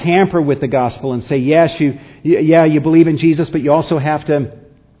that tamper with the gospel and say, yes, you believe in Jesus, but you also have to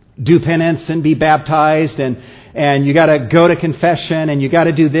do penance and be baptized, and you got to go to confession, and you got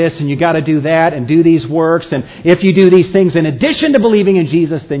to do this and you got to do that and do these works, and if you do these things in addition to believing in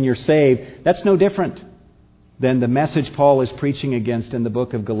Jesus, then you're saved. That's no different than the message Paul is preaching against in the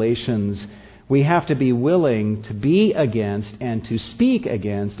book of Galatians. We have to be willing to be against and to speak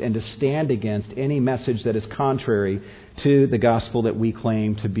against and to stand against any message that is contrary to the gospel that we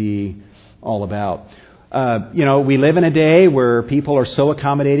claim to be all about. We live in a day where people are so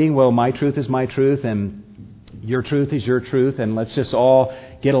accommodating. Well, my truth is my truth and your truth is your truth, and let's just all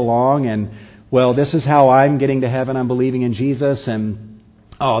get along. And, well, this is how I'm getting to heaven. I'm believing in Jesus. And,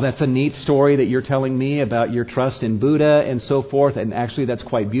 oh, that's a neat story that you're telling me about your trust in Buddha and so forth. And actually, that's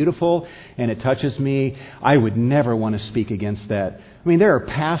quite beautiful, and it touches me. I would never want to speak against that. I mean, there are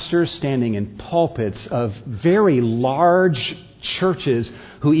pastors standing in pulpits of very large churches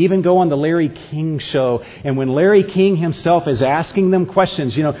who even go on the Larry King show, and when Larry King himself is asking them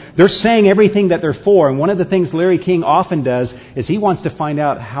questions, they're saying everything that they're for, and one of the things Larry King often does is he wants to find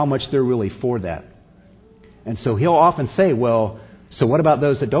out how much they're really for that. And so he'll often say, well, so what about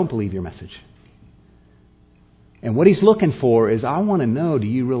those that don't believe your message? And what he's looking for is, I want to know, do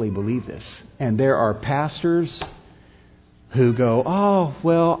you really believe this? And there are pastors who go, oh,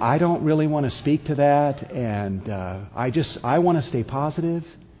 well, I don't really want to speak to that, and I want to stay positive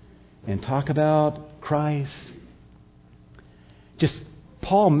and talk about Christ. Just,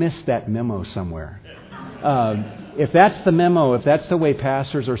 Paul missed that memo somewhere. If that's the memo, if that's the way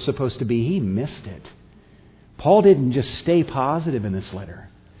pastors are supposed to be, he missed it. Paul didn't just stay positive in this letter.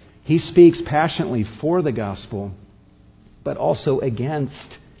 He speaks passionately for the gospel, but also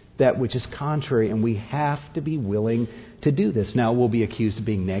against that which is contrary, and we have to be willing to do this. Now, we'll be accused of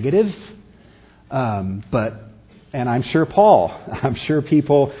being negative, and I'm sure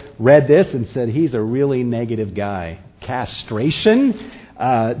people read this and said, he's a really negative guy. Castration,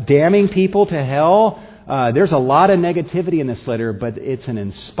 damning people to hell. There's a lot of negativity in this letter, but it's an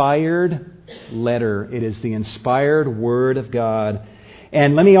inspired letter. It is the inspired Word of God.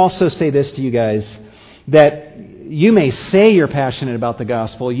 And let me also say this to you guys, that you may say you're passionate about the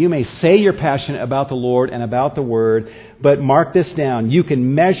gospel, you may say you're passionate about the Lord and about the Word, but mark this down. You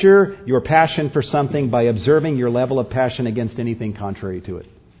can measure your passion for something by observing your level of passion against anything contrary to it.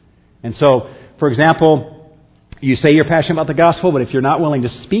 And so, for example, you say you're passionate about the gospel, but if you're not willing to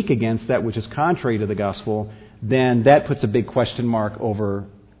speak against that which is contrary to the gospel, then that puts a big question mark over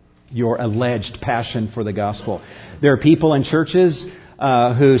your alleged passion for the gospel. There are people in churches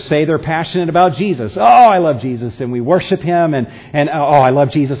who say they're passionate about Jesus. Oh, I love Jesus, and we worship Him, and oh, I love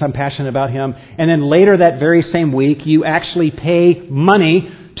Jesus, I'm passionate about Him. And then later that very same week, you actually pay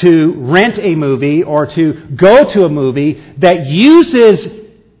money to rent a movie or to go to a movie that uses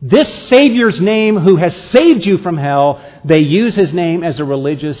this Savior's name who has saved you from hell. They use His name as a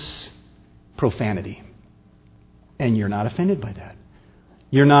religious profanity. And you're not offended by that.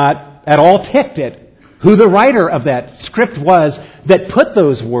 You're not at all ticked at who the writer of that script was that put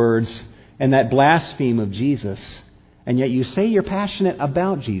those words and that blaspheme of Jesus. And yet you say you're passionate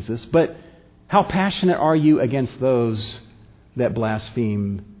about Jesus, but how passionate are you against those that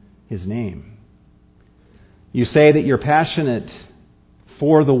blaspheme His name? You say that you're passionate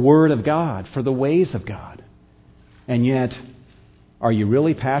for the Word of God, for the ways of God. And yet, are you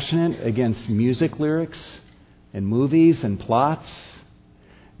really passionate against music lyrics and movies and plots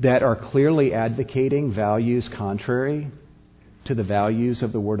that are clearly advocating values contrary to the values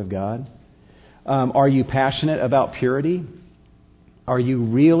of the Word of God? Are you passionate about purity? Are you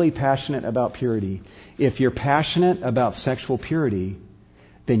really passionate about purity? If you're passionate about sexual purity,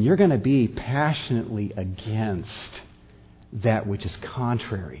 then you're going to be passionately against that which is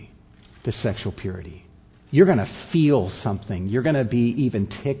contrary to sexual purity. You're going to feel something. You're going to be even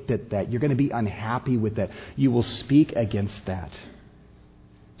ticked at that. You're going to be unhappy with that. You will speak against that.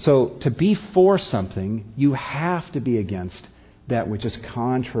 So to be for something, you have to be against that which is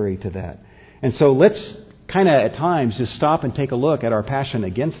contrary to that. And so let's kind of at times just stop and take a look at our passion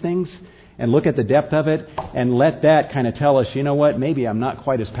against things and look at the depth of it and let that kind of tell us, you know what, maybe I'm not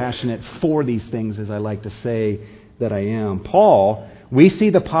quite as passionate for these things as I like to say that I am. Paul, we see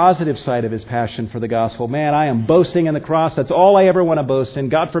the positive side of his passion for the gospel. Man, I am boasting in the cross. That's all I ever want to boast in.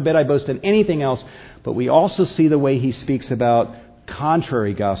 God forbid I boast in anything else. But we also see the way he speaks about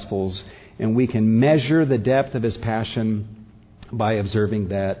contrary gospels, and we can measure the depth of his passion by observing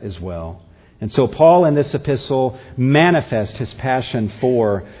that as well. And so Paul in this epistle manifests his passion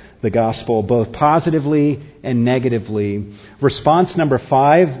for the gospel, both positively and negatively. Response number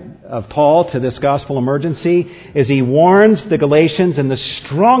 5 of Paul to this gospel emergency is he warns the Galatians in the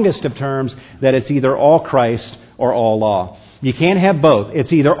strongest of terms that it's either all Christ or all law. You can't have both.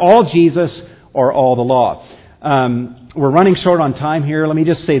 It's either all Jesus or all the law. We're running short on time here. Let me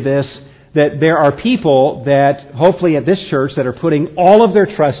just say this, that there are people that, hopefully at this church, that are putting all of their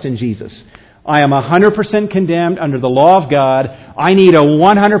trust in Jesus. I am 100% condemned under the law of God. I need a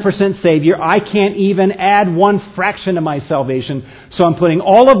 100% Savior. I can't even add one fraction to my salvation. So I'm putting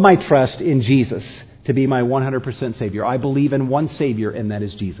all of my trust in Jesus to be my 100% Savior. I believe in one Savior, and that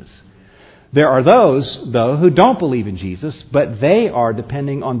is Jesus. There are those, though, who don't believe in Jesus, but they are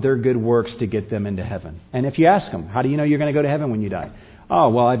depending on their good works to get them into heaven. And if you ask them, how do you know you're going to go to heaven when you die? Oh,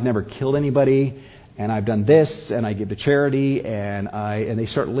 well, I've never killed anybody, and I've done this, and I give to charity, and they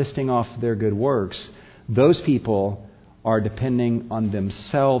start listing off their good works. Those people are depending on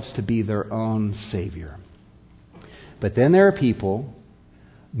themselves to be their own Savior. But then there are people,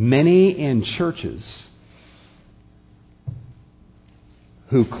 many in churches,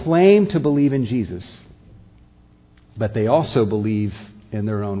 who claim to believe in Jesus, but they also believe in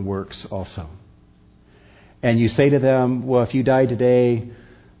their own works also. And you say to them, well, if you died today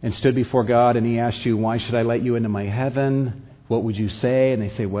and stood before God and He asked you, why should I let you into my heaven? What would you say? And they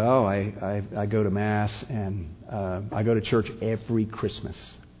say, well, I go to Mass and I go to church every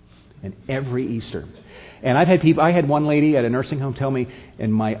Christmas and every Easter. And I had one lady at a nursing home tell me,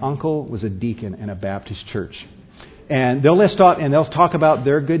 and my uncle was a deacon in a Baptist church. And they'll talk about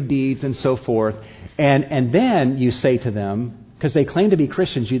their good deeds and so forth. And then you say to them, because they claim to be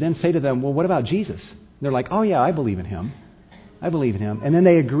Christians, you then say to them, well, what about Jesus? And they're like, oh yeah, I believe in Him. I believe in Him. And then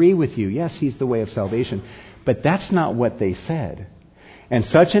they agree with you. Yes, He's the way of salvation. But that's not what they said. And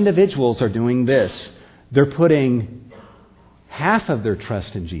such individuals are doing this. They're putting half of their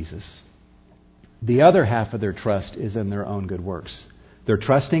trust in Jesus. The other half of their trust is in their own good works. They're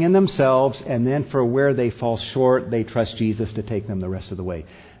trusting in themselves, and then for where they fall short, they trust Jesus to take them the rest of the way.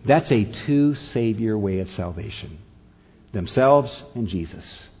 That's a two-Savior way of salvation. Themselves and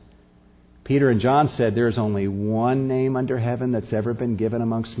Jesus. Peter and John said there is only one name under heaven that's ever been given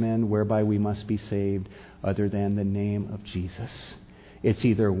amongst men whereby we must be saved other than the name of Jesus. It's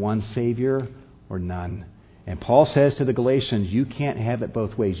either one Savior or none. And Paul says to the Galatians, you can't have it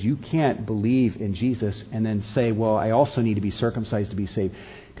both ways. You can't believe in Jesus and then say, well, I also need to be circumcised to be saved.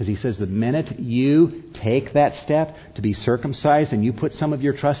 Because he says the minute you take that step to be circumcised and you put some of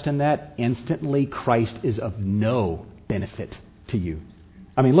your trust in that, instantly Christ is of no benefit to you.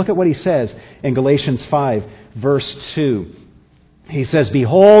 I mean, look at what he says in Galatians 5, verse 2. He says,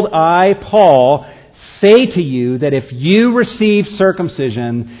 behold, I, Paul, say to you that if you receive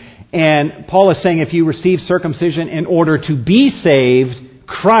circumcision, and Paul is saying if you receive circumcision in order to be saved,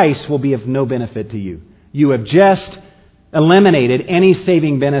 Christ will be of no benefit to you. You have just eliminated any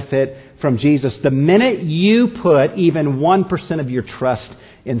saving benefit from Jesus the minute you put even 1% of your trust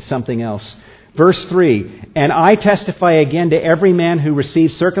in something else. Verse 3, and I testify again to every man who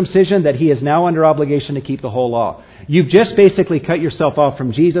receives circumcision that he is now under obligation to keep the whole law. You've just basically cut yourself off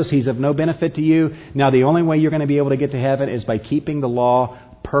from Jesus. He's of no benefit to you. Now the only way you're going to be able to get to heaven is by keeping the law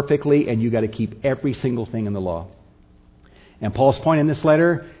perfectly, and you've got to keep every single thing in the law. And Paul's point in this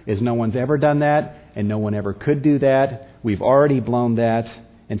letter is no one's ever done that, and no one ever could do that. We've already blown that.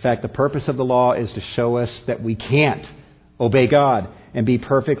 In fact, the purpose of the law is to show us that we can't obey God and be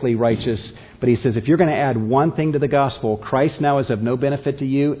perfectly righteous. But he says, if you're going to add one thing to the gospel, Christ now is of no benefit to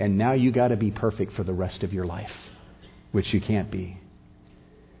you, and now you got to be perfect for the rest of your life, which you can't be.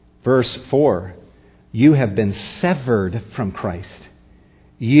 Verse 4, you have been severed from Christ.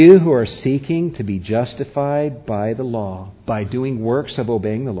 You who are seeking to be justified by the law, by doing works of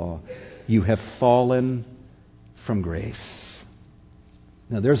obeying the law, you have fallen from grace.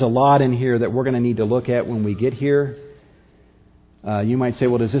 Now, there's a lot in here that we're going to need to look at when we get here. You might say,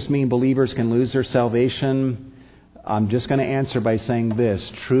 well, does this mean believers can lose their salvation? I'm just going to answer by saying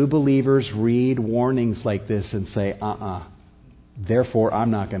this. True believers read warnings like this and say, therefore,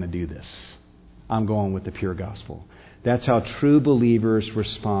 I'm not going to do this. I'm going with the pure gospel. That's how true believers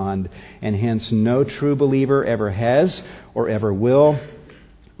respond. And hence, no true believer ever has or ever will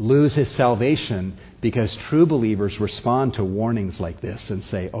lose his salvation, because true believers respond to warnings like this and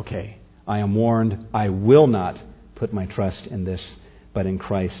say, okay, I am warned. I will not put my trust in this, but in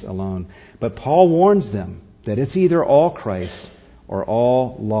Christ alone. But Paul warns them that it's either all Christ or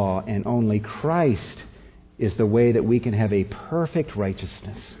all law, and only Christ is the way that we can have a perfect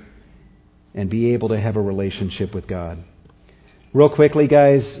righteousness and be able to have a relationship with God. Real quickly,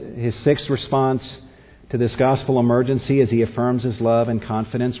 guys, his sixth response to this gospel emergency is he affirms his love and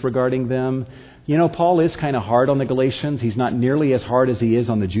confidence regarding them. You know, Paul is kind of hard on the Galatians. He's not nearly as hard as he is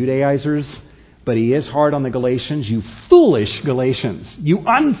on the Judaizers, but he is hard on the Galatians. You foolish Galatians. You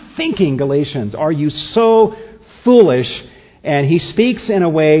unthinking Galatians. Are you so foolish? And he speaks in a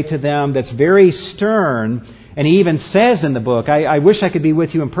way to them that's very stern. And he even says in the book, I wish I could be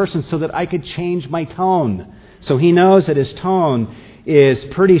with you in person so that I could change my tone. So he knows that his tone is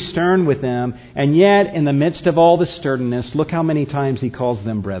pretty stern with them. And yet, in the midst of all the sternness, look how many times he calls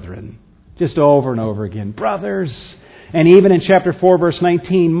them brethren. Just over and over again. Brothers. And even in chapter 4, verse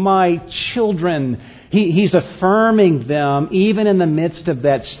 19, my children. He's affirming them even in the midst of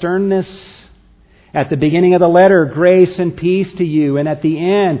that sternness. At the beginning of the letter, grace and peace to you. And at the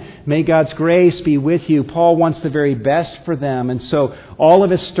end, may God's grace be with you. Paul wants the very best for them. And so all of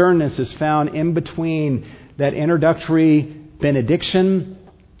his sternness is found in between that introductory benediction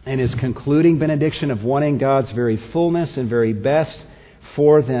and his concluding benediction of wanting God's very fullness and very best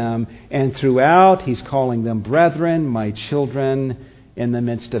for them. And throughout, he's calling them brethren, my children, in the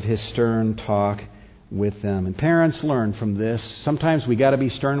midst of his stern talk with them. And parents learn from this. Sometimes we got to be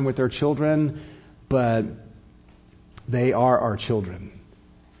stern with our children, but they are our children.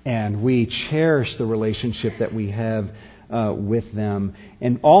 And we cherish the relationship that we have with them.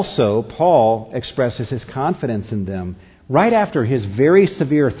 And also, Paul expresses his confidence in them. Right after his very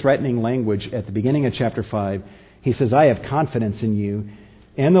severe threatening language at the beginning of chapter 5, he says, I have confidence in you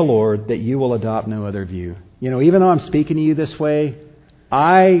and the Lord that you will adopt no other view. You know, even though I'm speaking to you this way,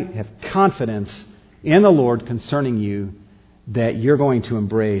 I have confidence in the Lord concerning you that you're going to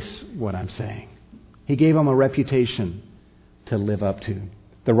embrace what I'm saying. He gave them a reputation to live up to.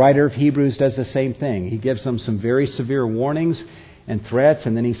 The writer of Hebrews does the same thing. He gives them some very severe warnings and threats,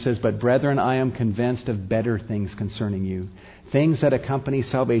 and then he says, but brethren, I am convinced of better things concerning you, things that accompany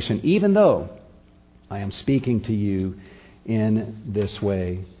salvation, even though I am speaking to you in this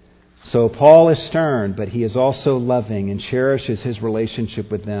way. So Paul is stern, but he is also loving and cherishes his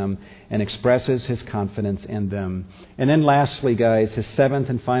relationship with them and expresses his confidence in them. And then lastly, guys, his seventh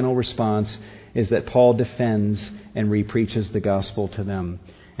and final response is that Paul defends and repreaches the gospel to them.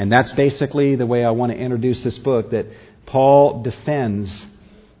 And that's basically the way I want to introduce this book, that Paul defends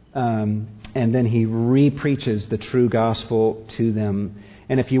and then he repreaches the true gospel to them.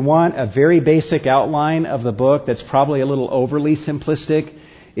 And if you want a very basic outline of the book that's probably a little overly simplistic,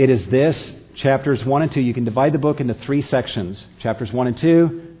 it is this. Chapters 1 and 2, you can divide the book into 3 sections. Chapters 1 and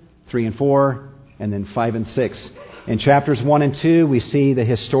 2, 3 and 4, and then 5 and 6. In chapters 1 and 2, we see the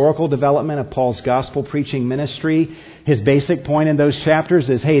historical development of Paul's gospel preaching ministry. His basic point in those chapters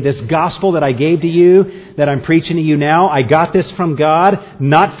is, hey, this gospel that I gave to you, that I'm preaching to you now, I got this from God,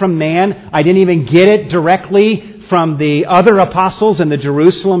 not from man. I didn't even get it directly from the other apostles in the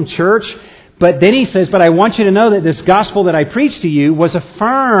Jerusalem church. But then he says, but I want you to know that this gospel that I preached to you was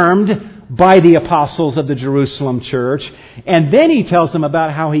affirmed by the apostles of the Jerusalem church. And then he tells them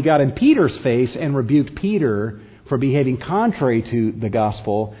about how he got in Peter's face and rebuked Peter for behaving contrary to the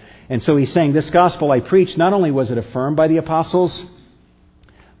gospel. And so he's saying, this gospel I preached, not only was it affirmed by the apostles,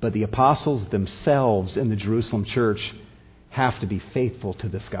 but the apostles themselves in the Jerusalem church have to be faithful to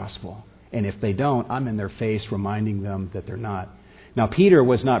this gospel. And if they don't, I'm in their face reminding them that they're not. Now, Peter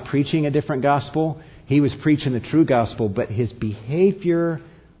was not preaching a different gospel. He was preaching the true gospel, but his behavior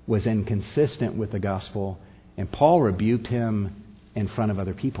was inconsistent with the gospel. And Paul rebuked him in front of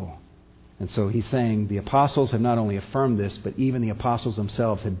other people. And so he's saying the apostles have not only affirmed this, but even the apostles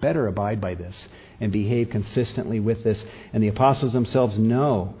themselves had better abide by this and behave consistently with this. And the apostles themselves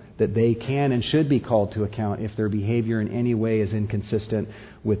know that they can and should be called to account if their behavior in any way is inconsistent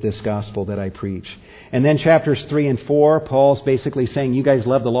with this gospel that I preach. And then chapters 3 and 4, Paul's basically saying, you guys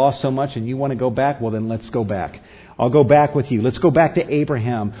love the law so much and you want to go back? Well, then let's go back. I'll go back with you. Let's go back to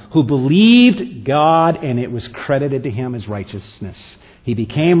Abraham, who believed God and it was credited to him as righteousness. He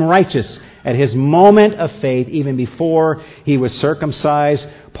became righteous at his moment of faith, even before he was circumcised.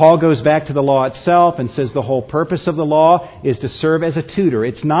 Paul goes back to the law itself and says the whole purpose of the law is to serve as a tutor.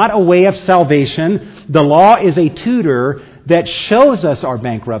 It's not a way of salvation. The law is a tutor that shows us our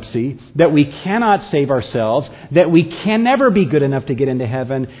bankruptcy, that we cannot save ourselves, that we can never be good enough to get into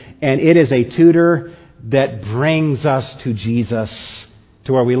heaven. And it is a tutor that brings us to Jesus,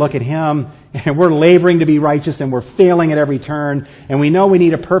 to where we look at Him and we're laboring to be righteous and we're failing at every turn. And we know we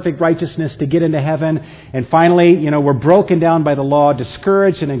need a perfect righteousness to get into heaven. And finally, we're broken down by the law,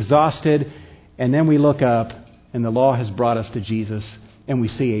 discouraged and exhausted. And then we look up and the law has brought us to Jesus and we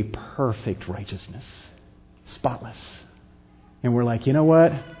see a perfect righteousness, spotless. And we're like, you know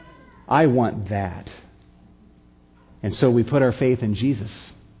what? I want that. And so we put our faith in Jesus.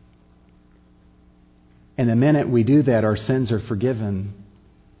 And the minute we do that, our sins are forgiven.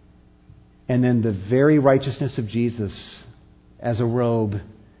 And then the very righteousness of Jesus as a robe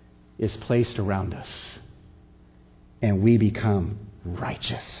is placed around us. And we become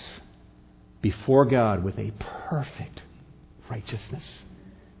righteous before God with a perfect righteousness.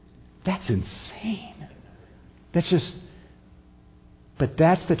 That's insane. But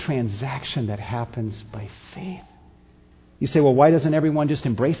that's the transaction that happens by faith. You say, well, why doesn't everyone just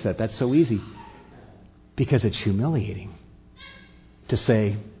embrace that? That's so easy. Because it's humiliating to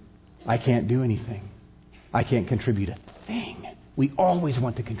say, I can't do anything. I can't contribute a thing. We always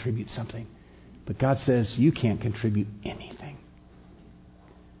want to contribute something. But God says, you can't contribute anything.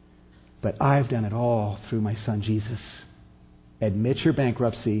 But I've done it all through my Son Jesus. Admit your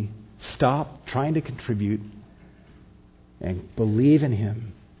bankruptcy. Stop trying to contribute. And believe in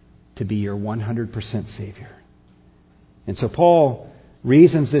Him to be your 100% Savior. And so Paul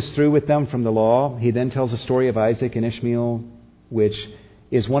reasons this through with them from the law. He then tells the story of Isaac and Ishmael, which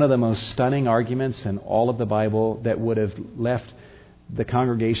is one of the most stunning arguments in all of the Bible that would have left the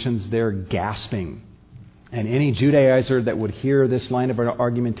congregations there gasping. And any Judaizer that would hear this line of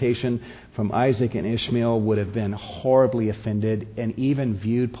argumentation from Isaac and Ishmael would have been horribly offended and even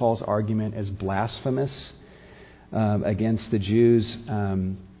viewed Paul's argument as blasphemous against the Jews.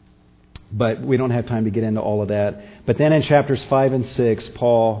 But we don't have time to get into all of that. But then in chapters 5 and 6,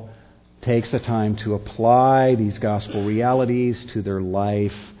 Paul takes the time to apply these gospel realities to their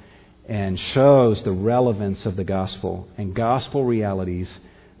life and shows the relevance of the gospel and gospel realities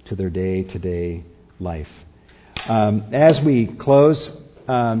to their day-to-day life. As we close,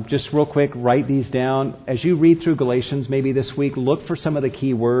 just real quick, write these down. As you read through Galatians maybe this week, look for some of the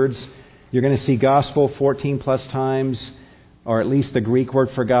key words. You're going to see gospel 14 plus times, or at least the Greek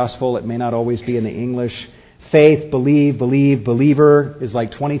word for gospel. It may not always be in the English. Faith, believe, believer is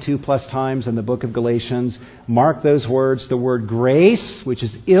like 22 plus times in the book of Galatians. Mark those words. The word grace, which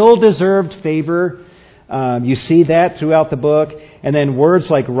is ill-deserved favor. You see that throughout the book. And then words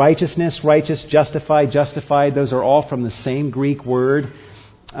like righteousness, righteous, justified, justified. Those are all from the same Greek word.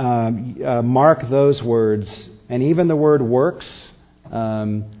 Mark those words. And even the word works,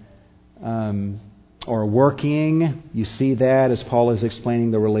 or working, you see that as Paul is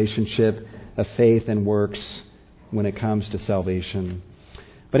explaining the relationship of faith and works when it comes to salvation.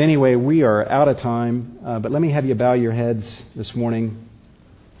 But anyway, we are out of time. But let me have you bow your heads this morning.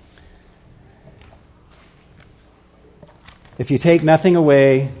 If you take nothing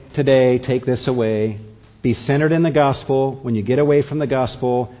away today, take this away. Be centered in the gospel. When you get away from the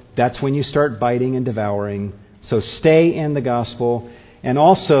gospel, that's when you start biting and devouring. So stay in the gospel. And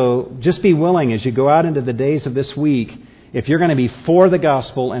also, just be willing as you go out into the days of this week, if you're going to be for the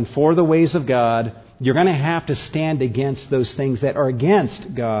gospel and for the ways of God, you're going to have to stand against those things that are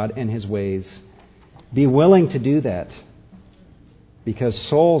against God and His ways. Be willing to do that because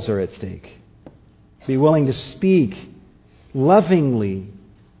souls are at stake. Be willing to speak lovingly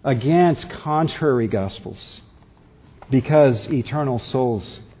against contrary gospels because eternal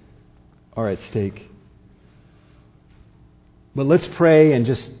souls are at stake. But let's pray and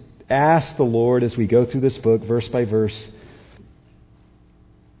just ask the Lord as we go through this book, verse by verse,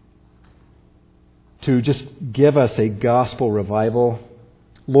 to just give us a gospel revival.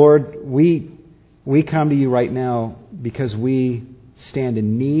 Lord, we come to you right now because we stand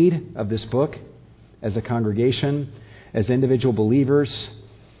in need of this book as a congregation, as individual believers.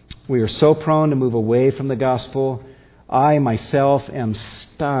 We are so prone to move away from the gospel. I myself am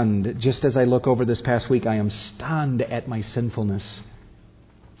stunned. Just as I look over this past week, I am stunned at my sinfulness.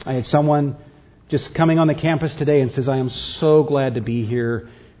 I had someone just coming on the campus today and says, I am so glad to be here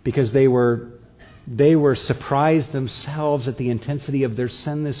because they were surprised themselves at the intensity of their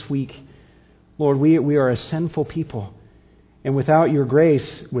sin this week. Lord, we are a sinful people. And without your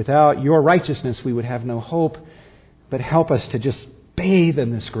grace, without your righteousness, we would have no hope. But help us to just bathe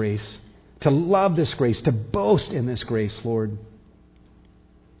in this grace, to love this grace, to boast in this grace, Lord,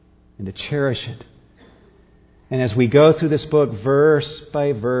 and to cherish it. And as we go through this book, verse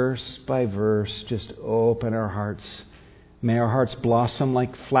by verse by verse, just open our hearts. May our hearts blossom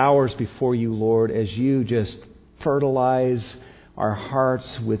like flowers before you, Lord, as you just fertilize our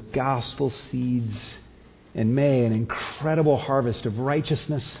hearts with gospel seeds. And may an incredible harvest of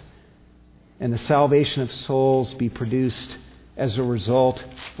righteousness and the salvation of souls be produced as a result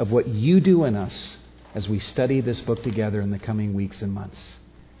of what you do in us as we study this book together in the coming weeks and months.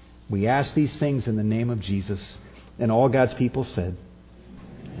 We ask these things in the name of Jesus. And all God's people said,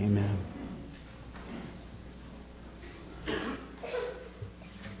 Amen.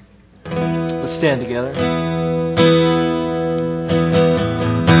 Let's stand together.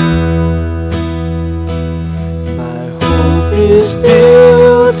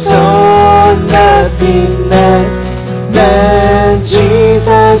 nothing less than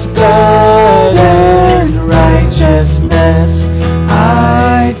Jesus' blood and righteousness.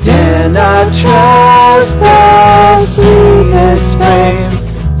 I dare not trust the sweetest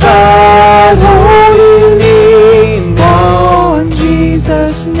frame, but wholly lean on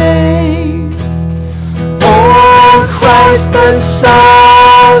Jesus' name. Oh, Christ,